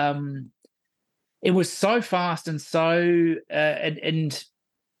was, it was so fast and so, and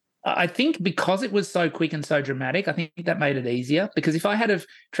I think because it was so quick and so dramatic, I think that made it easier, because if I had have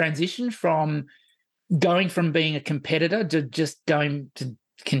transitioned from going from being a competitor to just going to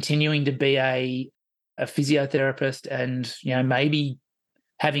continuing to be a physiotherapist and, maybe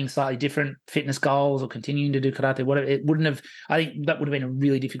having slightly different fitness goals or continuing to do karate, whatever, I think that would have been a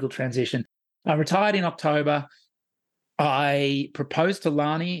really difficult transition. I retired in October. I proposed to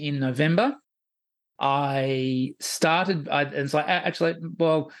Lani in November. I may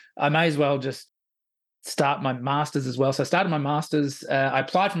as well just start my master's as well. So I started my master's. I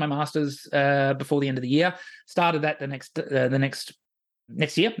applied for my master's before the end of the year. Started that the next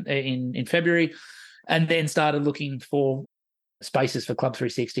year in February, and then started looking for spaces for Club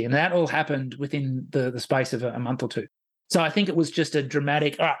 360, and that all happened within the space of a month or two. So I think it was just a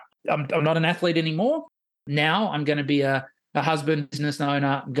dramatic. All right, I'm not an athlete anymore. Now I'm going to be a husband, business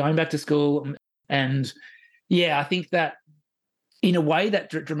owner, going back to school, and I think that in a way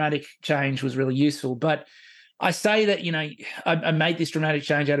that dramatic change was really useful. But I say that I made this dramatic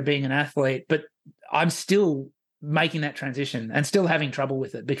change out of being an athlete, but I'm still making that transition and still having trouble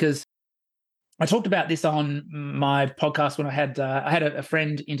with it, because I talked about this on my podcast when I had a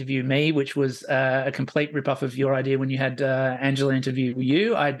friend interview me, which was a complete ripoff of your idea when you had Angela interview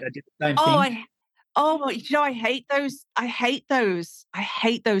you. I did the same thing. I hate those. I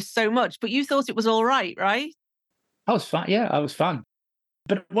hate those so much. But you thought it was all right, right? I was fun. Yeah, I was fun.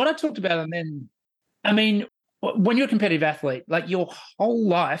 But what I talked about, and then, I mean, when you're a competitive athlete, like your whole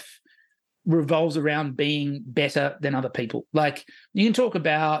life revolves around being better than other people. Like you can talk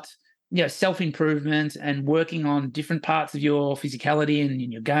about, self-improvement and working on different parts of your physicality and in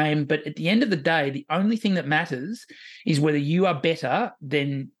your game. But at the end of the day, the only thing that matters is whether you are better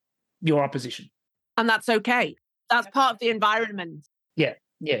than your opposition. And that's okay. That's part of the environment. Yeah.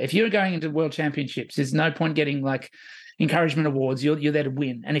 Yeah. If you're going into world championships, there's no point getting like encouragement awards. You're there to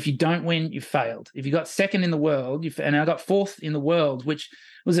win. And if you don't win, you failed. If you got second in the world, and I got fourth in the world, which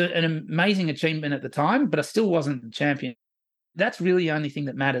was an amazing achievement at the time, but I still wasn't the champion. That's really the only thing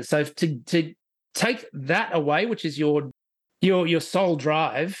that matters. So to take that away, which is your sole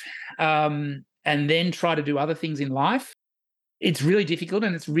drive, and then try to do other things in life, it's really difficult.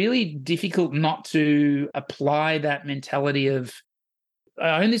 And it's really difficult not to apply that mentality of,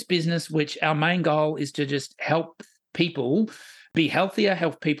 I own this business, which our main goal is to just help people be healthier,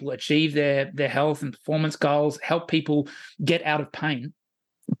 help people achieve their health and performance goals, help people get out of pain.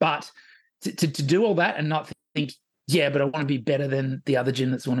 But to do all that and not think, but I want to be better than the other gym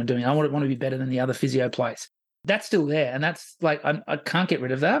that's want to do it. I want to be better than the other physio place. That's still there. And that's like, I can't get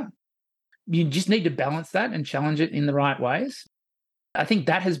rid of that. You just need to balance that and challenge it in the right ways. I think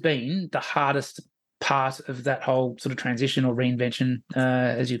that has been the hardest part of that whole sort of transition or reinvention,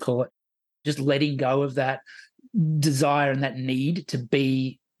 as you call it. Just letting go of that desire and that need to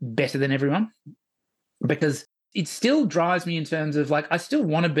be better than everyone, because it still drives me in terms of like, I still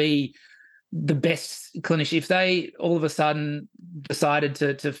want to be the best clinician. If they all of a sudden decided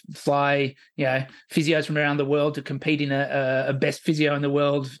to fly, physios from around the world to compete in a best physio in the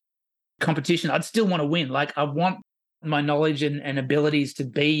world competition, I'd still want to win. Like I want my knowledge and abilities to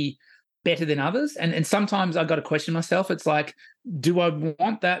be better than others. And sometimes I've got to question myself. It's like, do I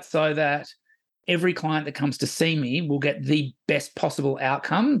want that so that every client that comes to see me will get the best possible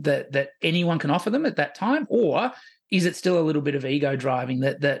outcome that anyone can offer them at that time? Or is it still a little bit of ego driving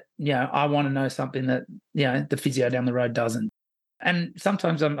that I want to know something that, the physio down the road doesn't? And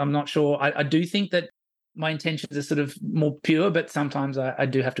sometimes I'm not sure. I do think that my intentions are sort of more pure, but sometimes I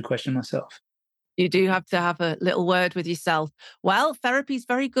do have to question myself. You do have to have a little word with yourself. Well, therapy is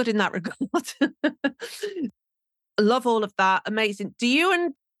very good in that regard. Love all of that. Amazing. Do you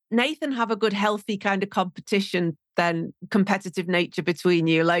and Nathan have a good, healthy kind of competition then, competitive nature between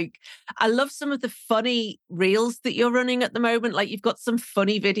you? Like, I love some of the funny reels that you're running at the moment. Like, you've got some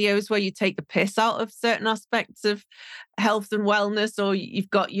funny videos where you take the piss out of certain aspects of health and wellness, or you've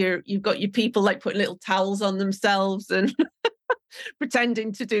got your people like putting little towels on themselves and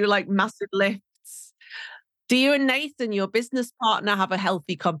pretending to do like massive lifts. Do you and Nathan, your business partner, have a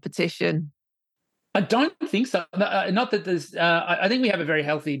healthy competition? I don't think so. Not that there's. I think we have a very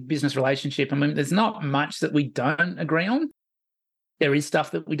healthy business relationship. I mean, there's not much that we don't agree on. There is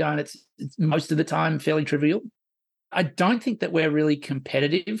stuff that we don't. It's most of the time fairly trivial. I don't think that we're really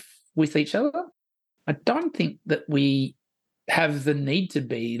competitive with each other. I don't think that we have the need to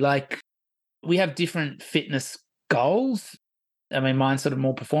be. Like, we have different fitness goals. I mean, mine's sort of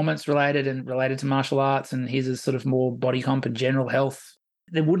more performance related and related to martial arts, and his is sort of more body comp and general health.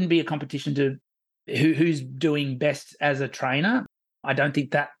 There wouldn't be a competition to who's doing best as a trainer. I don't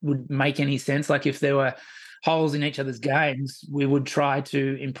think that would make any sense. Like, if there were holes in each other's games, we would try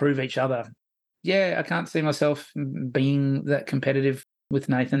to improve each other. Yeah, I can't see myself being that competitive with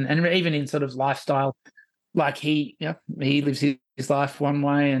Nathan. And even in sort of lifestyle, like he lives his his life one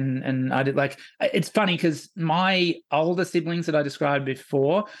way and I did. Like, it's funny because my older siblings that I described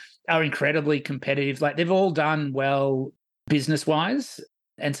before are incredibly competitive. Like, they've all done well business-wise,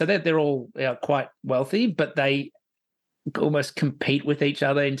 and so they're all quite wealthy, but they almost compete with each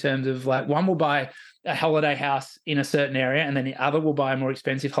other in terms of, like, one will buy a holiday house in a certain area, and then the other will buy a more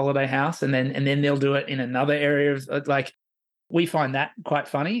expensive holiday house, and then they'll do it in another area of, like, we find that quite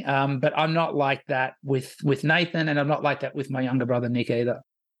funny. But I'm not like that with Nathan, and I'm not like that with my younger brother Nick either.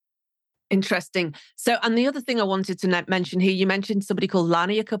 Interesting. So, and the other thing I wanted to mention here, you mentioned somebody called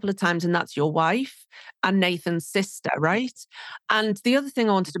Lani a couple of times, and that's your wife and Nathan's sister, right? And the other thing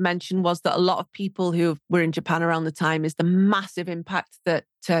I wanted to mention was that a lot of people who were in Japan around the time is the massive impact that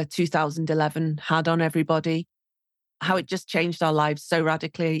 2011 had on everybody, how it just changed our lives so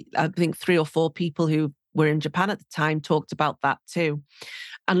radically. I think 3 or 4 people who were in Japan at the time talked about that too.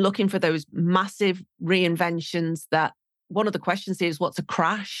 And looking for those massive reinventions, that one of the questions is, what's a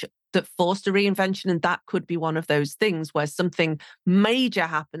crash that forced a reinvention? And that could be one of those things where something major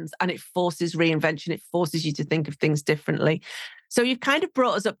happens and it forces reinvention. It forces you to think of things differently. So you've kind of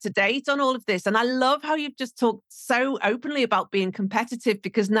brought us up to date on all of this. And I love how you've just talked so openly about being competitive,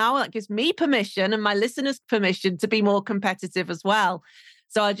 because now that gives me permission and my listeners permission to be more competitive as well.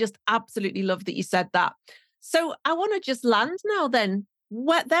 So I just absolutely love that you said that. So I want to just land now then.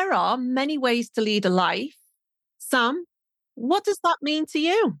 There are many ways to lead a life. Sam, what does that mean to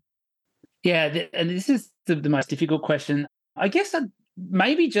you? Yeah, and this is the most difficult question. I guess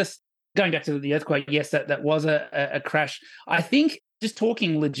maybe just going back to the earthquake, yes, that was a crash. I think, just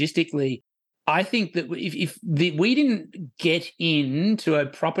talking logistically, I think that if we didn't get into a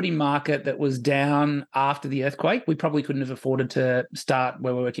property market that was down after the earthquake, we probably couldn't have afforded to start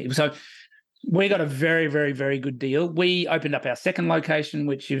where we're working. So we got a very, very, very good deal. We opened up our second location,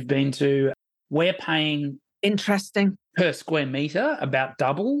 which you've been to. We're paying Interesting per square meter about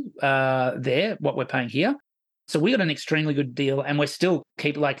double there what we're paying here. So we got an extremely good deal, and we're still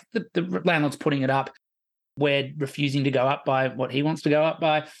like the landlord's putting it up. We're refusing to go up by what he wants to go up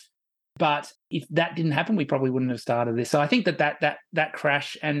by. But if that didn't happen, we probably wouldn't have started this. So I think that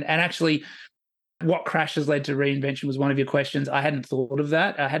crash and actually what crash has led to reinvention was one of your questions. I hadn't thought of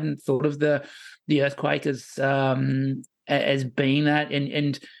that. I hadn't thought of the earthquake as being that.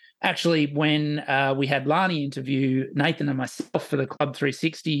 And actually, when we had Lani interview Nathan and myself for the Club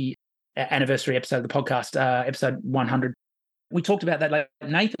 360 anniversary episode of the podcast, episode 100, we talked about that. Like,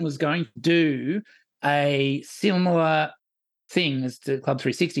 Nathan was going to do a similar thing as to Club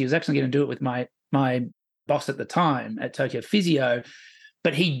 360. He was actually going to do it with my boss at the time at Tokyo Physio,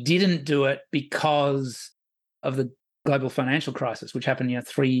 but he didn't do it because of the global financial crisis, which happened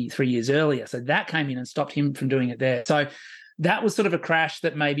 3 years earlier. So that came in and stopped him from doing it there. So that was sort of a crash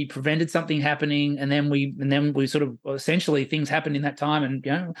that maybe prevented something happening, and then we sort of, essentially, things happened in that time,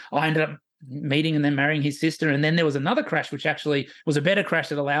 and I ended up meeting and then marrying his sister, and then there was another crash which actually was a better crash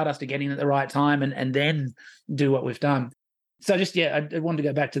that allowed us to get in at the right time and then do what we've done. So just, I wanted to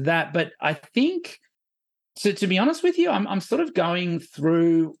go back to that. But I think, to be honest with you, I'm sort of going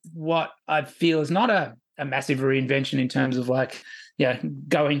through what I feel is not a massive reinvention in terms of, like,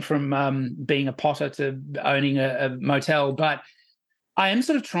 going from being a potter to owning a motel. But I am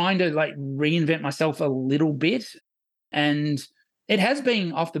sort of trying to, like, reinvent myself a little bit. And it has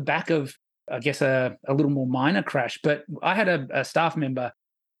been off the back of, I guess, a little more minor crash. But I had a staff member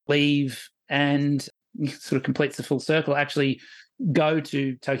leave, and sort of completes the full circle, actually go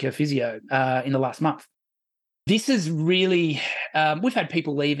to Tokyo Physio in the last month. This is really, we've had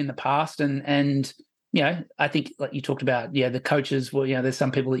people leave in the past, and I think, like you talked about, the coaches, well, there's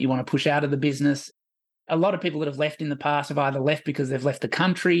some people that you want to push out of the business. A lot of people that have left in the past have either left because they've left the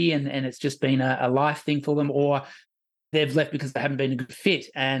country and it's just been a life thing for them, or they've left because they haven't been a good fit,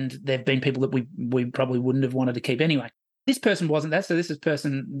 and they've been people that we probably wouldn't have wanted to keep anyway. This person wasn't that. So this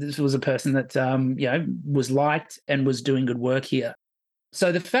was a person that, was liked and was doing good work here.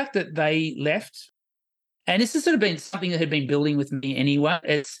 So the fact that they left, and this has sort of been something that had been building with me anyway,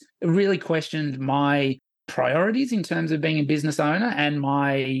 it's really questioned my priorities in terms of being a business owner and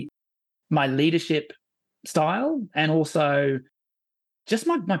my leadership style, and also just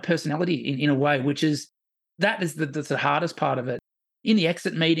my personality in a way, which is that's the hardest part of it. In the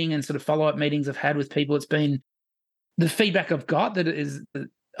exit meeting and sort of follow-up meetings I've had with people, it's been the feedback I've got that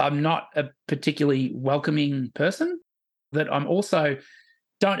I'm not a particularly welcoming person, that I'm also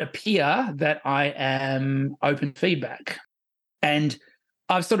don't appear that I am open feedback. And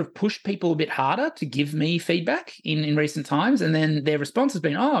I've sort of pushed people a bit harder to give me feedback in recent times. And then their response has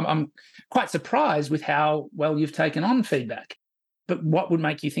been, I'm quite surprised with how well you've taken on feedback. but what would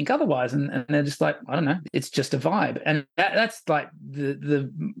make you think otherwise? And they're just like, I don't know, it's just a vibe. And that's like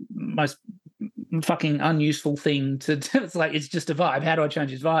the most fucking unuseful thing to do. It's like, it's just a vibe. How do I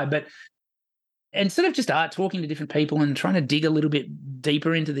change this vibe? But instead of just talking to different people and trying to dig a little bit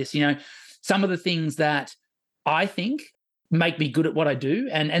deeper into this, some of the things that I think make me good at what I do,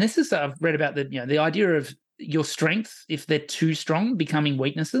 and this is, I've read about the idea of your strengths, if they're too strong, becoming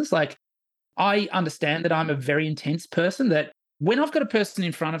weaknesses. Like, I understand that I'm a very intense person, that when I've got a person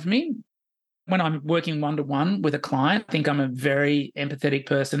in front of me, when I'm working one-to-one with a client, I think I'm a very empathetic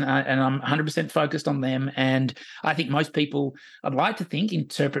person, and I'm 100% focused on them. And I think most people, I'd like to think,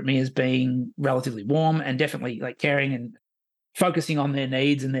 interpret me as being relatively warm and definitely like caring and focusing on their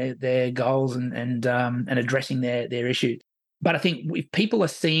needs and their goals and addressing their issues. But I think if people are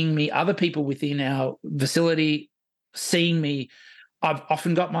seeing me, other people within our facility seeing me, I've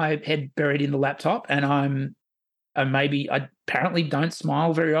often got my head buried in the laptop, and I apparently don't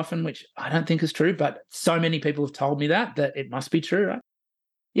smile very often, which I don't think is true, but so many people have told me that it must be true, right?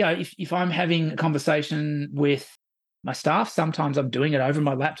 Yeah, if I'm having a conversation with my staff, sometimes I'm doing it over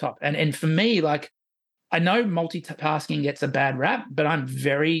my laptop. And for me, like, I know multitasking gets a bad rap, but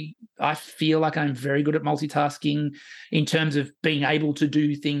I feel like I'm very good at multitasking in terms of being able to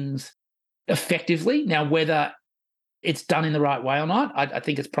do things effectively. Now, whether it's done in the right way or not, I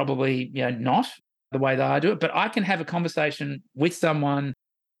think it's probably not the way that I do it. But I can have a conversation with someone,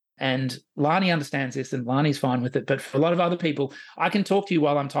 and Lani understands this, and Lani's fine with it. But for a lot of other people, I can talk to you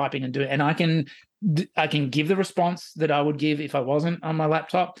while I'm typing and do it, and I can give the response that I would give if I wasn't on my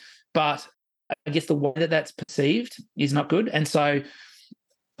laptop. But I guess the way that that's perceived is not good. And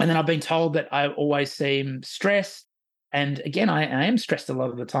then I've been told that I always seem stressed. And again, I am stressed a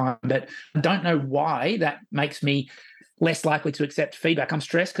lot of the time, but I don't know why that makes me less likely to accept feedback. I'm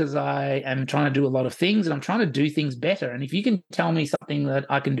stressed because I am trying to do a lot of things, and I'm trying to do things better. And if you can tell me something that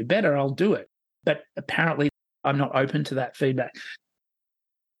I can do better, I'll do it. But apparently I'm not open to that feedback.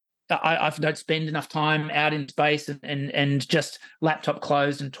 I don't spend enough time out in space and just laptop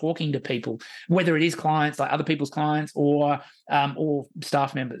closed and talking to people, whether it is clients, like other people's clients, or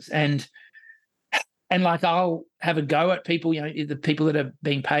staff members. And like, I'll have a go at people, the people that are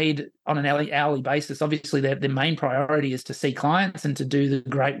being paid on an hourly basis. Obviously, their main priority is to see clients and to do the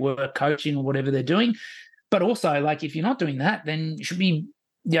great work, coaching or whatever they're doing. But also, like, if you're not doing that, then you should be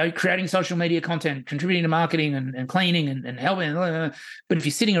creating social media content, contributing to marketing and cleaning and helping. But if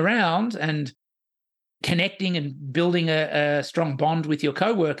you're sitting around and connecting and building a strong bond with your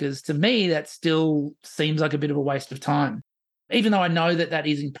coworkers, to me, that still seems like a bit of a waste of time. Even though I know that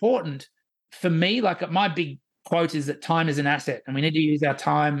is important, for me, like, my big quote is that time is an asset, and we need to use our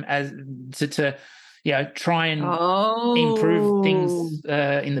time as to try and improve things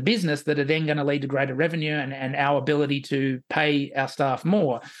in the business that are then going to lead to greater revenue and our ability to pay our staff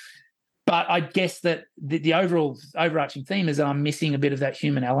more. But I guess that the overall overarching theme is that I'm missing a bit of that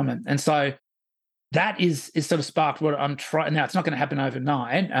human element. And so that is sort of sparked what I'm trying. Now, it's not going to happen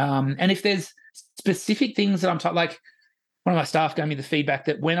overnight. And if there's specific things that I'm like, one of my staff gave me the feedback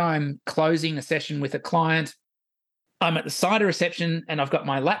that when I'm closing a session with a client, I'm at the side of reception and I've got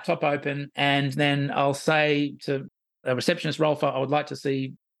my laptop open, and then I'll say to a receptionist, Rolf, I would like to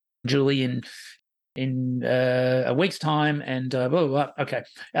see Julie in a week's time, and blah, blah, blah. Okay.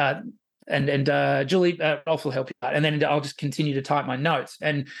 And Julie, Rolf will help you out. And then I'll just continue to type my notes.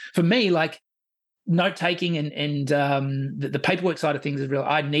 And for me, like, note taking and the paperwork side of things is real.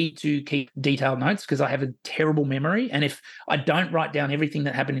 I need to keep detailed notes because I have a terrible memory. And if I don't write down everything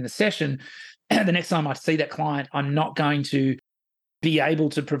that happened in the session, the next time I see that client, I'm not going to be able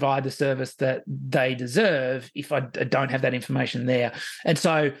to provide the service that they deserve if I don't have that information there. And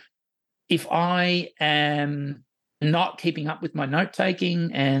so if I am not keeping up with my note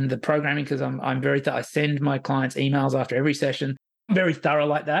taking and the programming, because I'm very I send my clients emails after every session, I'm very thorough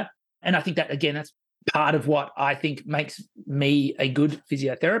like that. And I think that, again, that's part of what I think makes me a good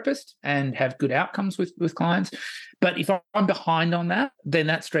physiotherapist and have good outcomes with clients. But if I'm behind on that, then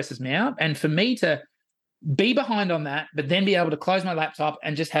that stresses me out. And for me to be behind on that, but then be able to close my laptop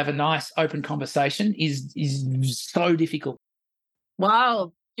and just have a nice open conversation is so difficult.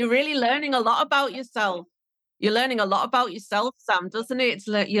 Wow. You're really learning a lot about yourself. You're learning a lot about yourself, Sam, doesn't it?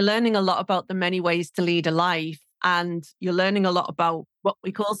 You're learning a lot about the many ways to lead a life, and you're learning a lot about what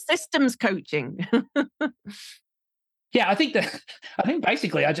we call systems coaching. Yeah, I think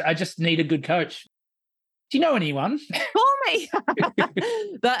basically I just need a good coach. Do you know anyone? For me.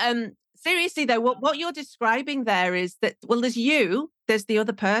 But seriously though, what you're describing there is that, well, there's you, there's the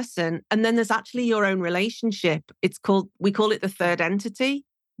other person, and then there's actually your own relationship. We call it the third entity.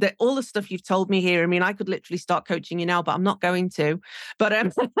 all the stuff you've told me here, I mean, I could literally start coaching you now, but I'm not going to.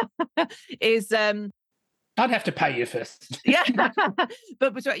 But is I'd have to pay you first. yeah,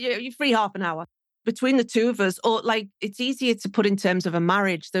 but between, you're free half an hour between the two of us, or like it's easier to put in terms of a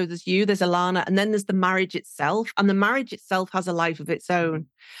marriage. So there's you, there's Alana, and then there's the marriage itself, and the marriage itself has a life of its own.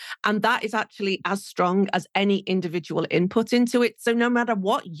 And that is actually as strong as any individual input into it. So no matter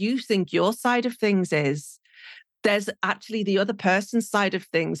what you think your side of things is, there's actually the other person's side of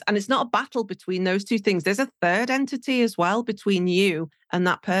things. And it's not a battle between those two things. There's a third entity as well between you and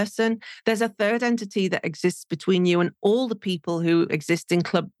that person. There's a third entity that exists between you and all the people who exist in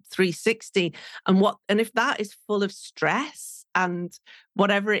Club 360. And if that is full of stress and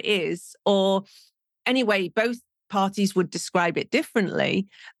whatever it is, or anyway, both parties would describe it differently.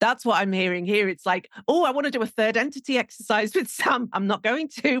 That's what I'm hearing here. It's like, oh, I want to do a third entity exercise with Sam. I'm not going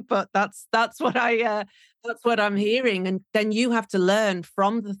to, but that's what I'm hearing. And then you have to learn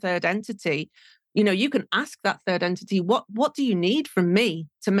from the third entity. You know, you can ask that third entity, what do you need from me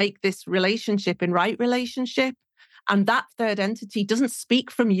to make this relationship and right relationship? And that third entity doesn't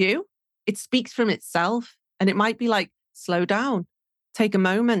speak from you. It speaks from itself. And it might be like, slow down, take a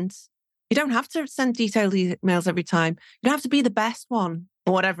moment. You don't have to send detailed emails every time. You don't have to be the best one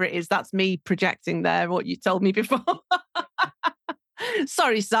or whatever it is. That's me projecting there, what you told me before.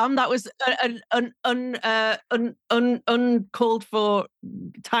 Sorry, Sam, that was an uncalled for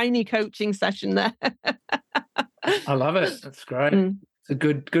tiny coaching session there. I love it. That's great. It's a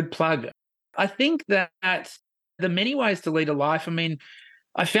good plug. I think that the many ways to lead a life, I mean,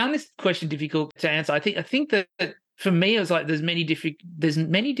 I found this question difficult to answer. I think that for me, it was like there's many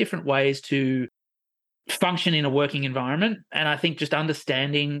different ways to function in a working environment. And I think just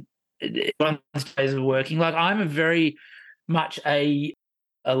understanding one's ways of working. Like I'm a very much a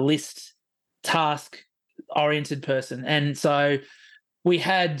list task oriented person. And so we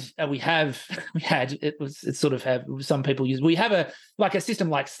have some people use, we have a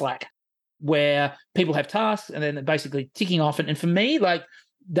system like Slack where people have tasks and then they're basically ticking off. And for me, like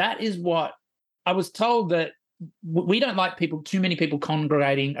that is what I was told, that we don't like too many people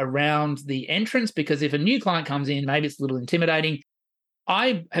congregating around the entrance, because if a new client comes in, maybe it's a little intimidating.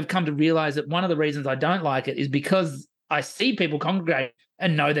 I have come to realize that one of the reasons I don't like it is because I see people congregate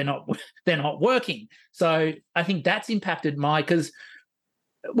and know they're not working. So I think that's impacted because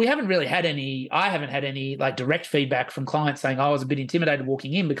I haven't had any like direct feedback from clients saying, I was a bit intimidated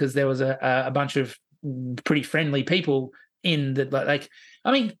walking in because there was a bunch of pretty friendly people in that, like,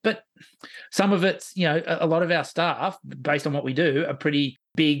 I mean, but some of it's, you know, a lot of our staff, based on what we do, are pretty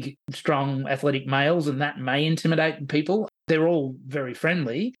big, strong, athletic males, and that may intimidate people. They're all very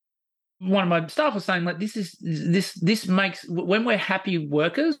friendly. One of my staff was saying, like, this makes, when we're happy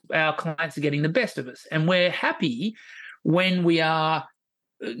workers, our clients are getting the best of us, and we're happy when we are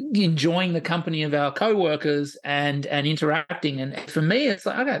enjoying the company of our co-workers and interacting. And for me, it's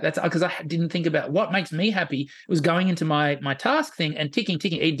like, okay, that's because I didn't think about what makes me happy. It was going into my task thing and ticking,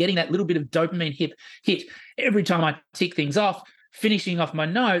 and getting that little bit of dopamine hit every time I tick things off, finishing off my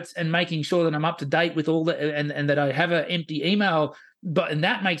notes and making sure that I'm up to date with all the, and that I have an empty email. And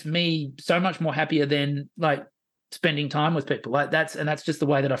that makes me so much more happier than like spending time with people. Like that's just the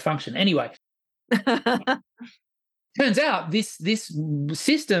way that I function. Anyway. Turns out this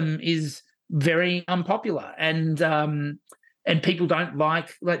system is very unpopular, and people don't like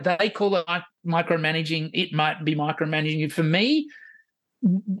they call it micromanaging. It might be micromanaging. For me,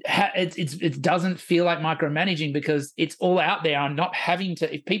 it doesn't feel like micromanaging because it's all out there. I'm not having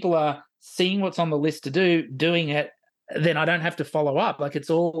to. If people are seeing what's on the list to doing it, then I don't have to follow up. Like it's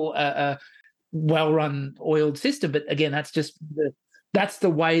all a well-run, oiled system. But again, that's the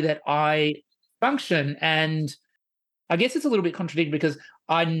way that I function. And I guess it's a little bit contradictory because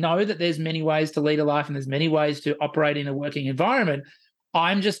I know that there's many ways to lead a life and there's many ways to operate in a working environment.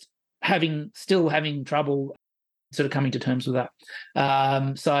 I'm just still having trouble sort of coming to terms with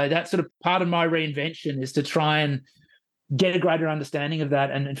that. So that's sort of part of my reinvention, is to try and get a greater understanding of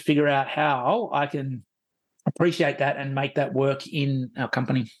that and figure out how I can appreciate that and make that work in our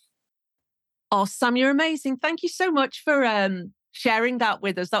company. Oh, Sam, you're amazing. Thank you so much for sharing that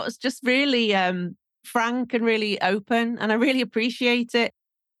with us. That was just really frank and really open, and I really appreciate it.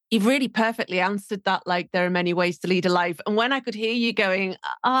 You've really perfectly answered that, like there are many ways to lead a life. And when I could hear you going,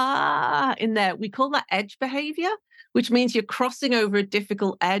 in there, we call that edge behavior, which means you're crossing over a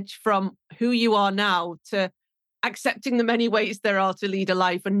difficult edge from who you are now to accepting the many ways there are to lead a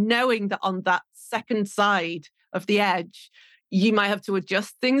life, and knowing that on that second side of the edge, you might have to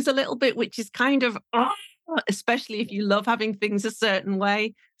adjust things a little bit, which is kind of, especially if you love having things a certain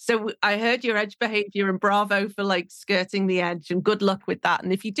way. So I heard your edge behavior, and bravo for like skirting the edge, and good luck with that.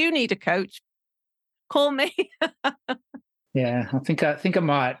 And if you do need a coach, call me. Yeah, I think I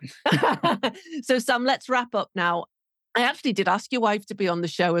might. So Sam, let's wrap up now. I actually did ask your wife to be on the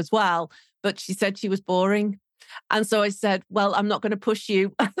show as well, but she said she was boring. And so I said, well, I'm not going to push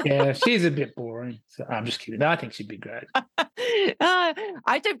you. Yeah, she's a bit boring. So I'm just kidding. I think she'd be great.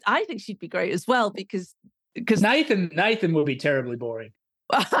 I think she'd be great as well because Nathan will be terribly boring.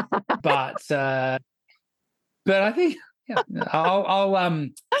 But I think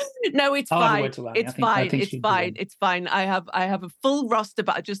I'll no, it's I'll have a fine. word to Lani. It's fine. It's fine. It's fine. I have a full roster,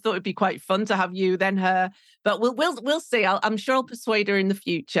 but I just thought it'd be quite fun to have you, then her. But we'll see. I'm sure I'll persuade her in the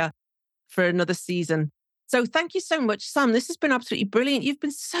future for another season. So thank you so much, Sam. This has been absolutely brilliant. You've been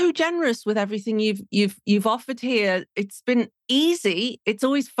so generous with everything you've offered here. It's been easy. It's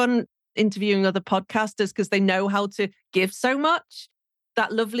always fun interviewing other podcasters because they know how to give so much.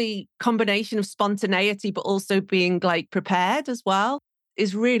 That lovely combination of spontaneity, but also being like prepared as well,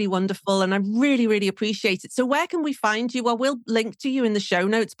 is really wonderful. And I really, really appreciate it. So where can we find you? Well, we'll link to you in the show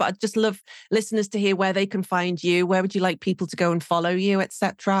notes, but I'd just love listeners to hear where they can find you. Where would you like people to go and follow you,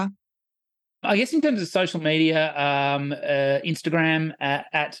 etc.? I guess in terms of social media, Instagram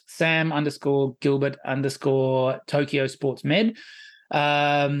at Sam_Gilbert_Tokyo Sports Med.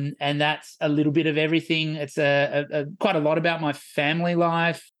 And that's a little bit of everything. It's quite a lot about my family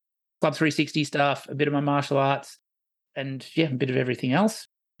life, Club 360 stuff, a bit of my martial arts, and yeah, a bit of everything else.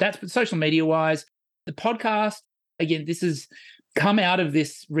 That's social media wise. The podcast, again, this has come out of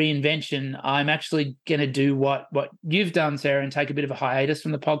this reinvention. I'm actually going to do what you've done, Sarah, and take a bit of a hiatus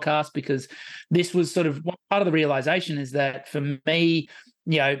from the podcast, because this was sort of part of the realization is that for me,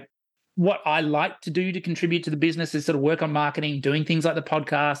 what I like to do to contribute to the business is sort of work on marketing, doing things like the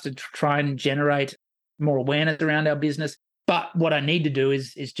podcast to try and generate more awareness around our business. But what I need to do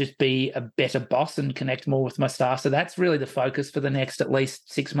is just be a better boss and connect more with my staff. So that's really the focus for the next at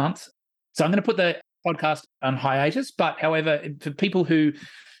least 6 months. So I'm going to put the podcast on hiatus. But however, for people who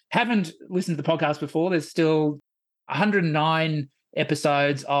haven't listened to the podcast before, there's still 109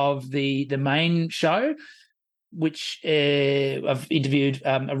 episodes of the main show, which I've interviewed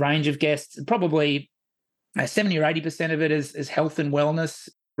a range of guests. Probably 70 or 80% of it is health and wellness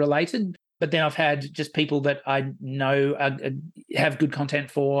related. But then I've had just people that I know have good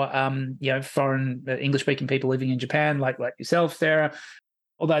content for, foreign English-speaking people living in Japan, like yourself, Sarah.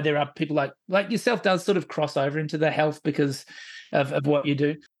 Although there are people like yourself does sort of cross over into the health because of what you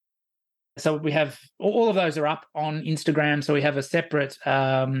do. So we have all of those are up on Instagram. So we have a separate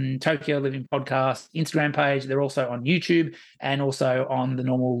Tokyo Living podcast Instagram page. They're also on YouTube and also on the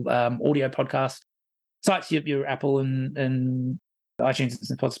normal audio podcast sites, your Apple and iTunes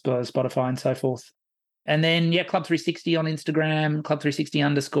and Spotify and so forth. And then, Club 360 on Instagram, Club 360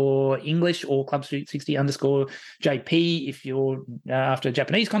 _English or Club 360 _JP if you're after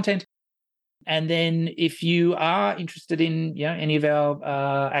Japanese content. And then if you are interested in any of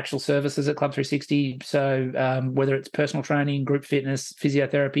our actual services at Club 360, so whether it's personal training, group fitness,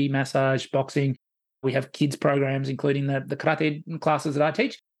 physiotherapy, massage, boxing, we have kids programs, including the karate classes that I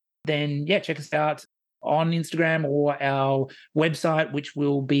teach, then check us out on Instagram or our website, which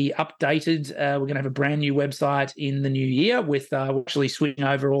will be updated. We're going to have a brand new website in the new year with actually switching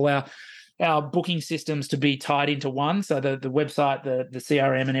over all our booking systems to be tied into one. So the website, the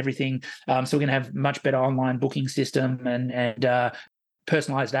CRM and everything. So we're going to have much better online booking system and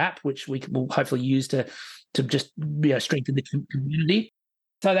personalized app, which we will hopefully use to just strengthen the community.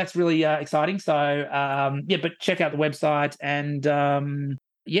 So that's really exciting. So but check out the website and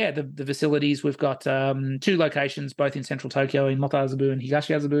the facilities. We've got 2 locations, both in central Tokyo, in Noto Azabu and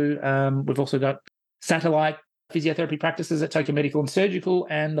Higashi Azabu. We've also got satellite physiotherapy practices at Tokyo Medical and Surgical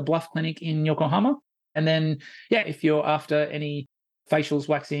and the Bluff Clinic in Yokohama. And then, if you're after any facials,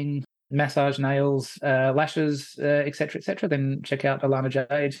 waxing, massage, nails, lashes, et cetera, then check out Alana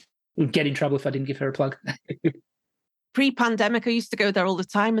Jade. We'd get in trouble if I didn't give her a plug. Pre-pandemic, I used to go there all the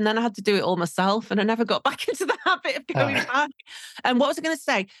time, and then I had to do it all myself, and I never got back into the habit of going back. And what was I going to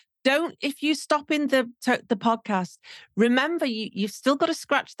say? If you stop in the podcast, remember you've still got to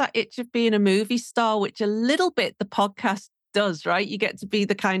scratch that itch of being a movie star, which a little bit the podcast does, right? You get to be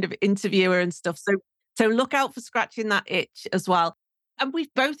the kind of interviewer and stuff. So look out for scratching that itch as well. And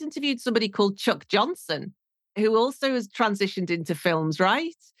we've both interviewed somebody called Chuck Johnson, who also has transitioned into films,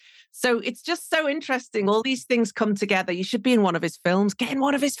 right? So it's just so interesting. All these things come together. You should be in one of his films. Get in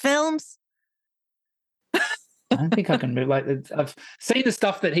one of his films. I don't think I can move. I've seen the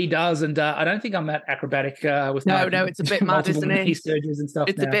stuff that he does, and I don't think I'm that acrobatic with no, it's a bit mad, isn't it? Knee surgeries and stuff.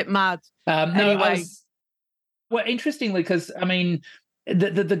 It's a bit mad. Anyway, Well, interestingly, because I mean,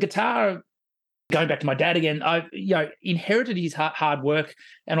 the guitar, going back to my dad again, I inherited his hard work,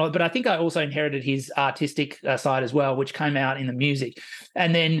 but I think I also inherited his artistic side as well, which came out in the music.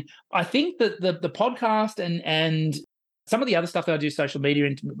 And then I think that the podcast and some of the other stuff that I do social media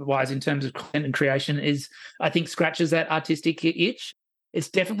wise in terms of content and creation is, I think, scratches that artistic itch. It's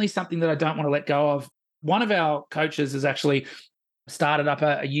definitely something that I don't want to let go of. One of our coaches has actually started up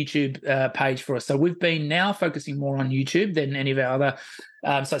a YouTube page for us. So we've been now focusing more on YouTube than any of our other.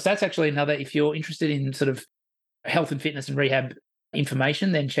 So that's actually another, if you're interested in sort of health and fitness and rehab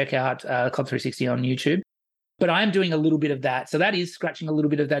information, then check out Club 360 on YouTube. But I am doing a little bit of that. So that is scratching a little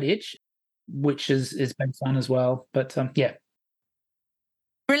bit of that itch, which has been fun as well. But yeah.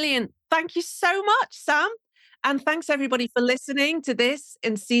 Brilliant. Thank you so much, Sam. And thanks everybody for listening to this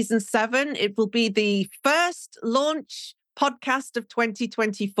in season 7. It will be the first launch podcast of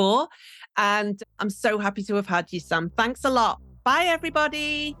 2024. And I'm so happy to have had you, Sam. Thanks a lot. Bye,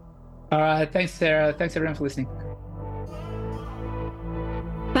 everybody. All right. Thanks, Sarah. Thanks, everyone, for listening.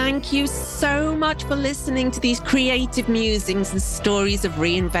 Thank you so much for listening to these creative musings and stories of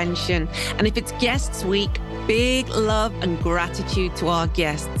reinvention. And if it's Guests Week, big love and gratitude to our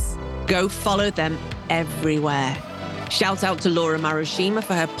guests. Go follow them everywhere. Shout out to Laura Marushima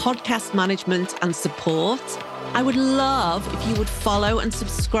for her podcast management and support. I would love if you would follow and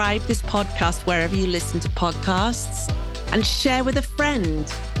subscribe this podcast wherever you listen to podcasts, and share with a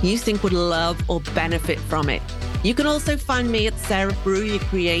friend you think would love or benefit from it. You can also find me at Sarah Fruya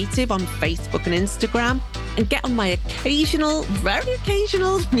Creative on Facebook and Instagram, and get on my occasional, very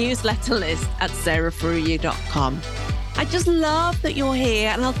occasional newsletter list at sarahfruya.com. I just love that you're here,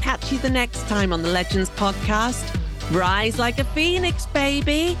 and I'll catch you the next time on the Legends Podcast. Rise like a phoenix,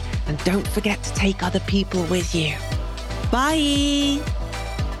 baby, and don't forget to take other people with you. Bye.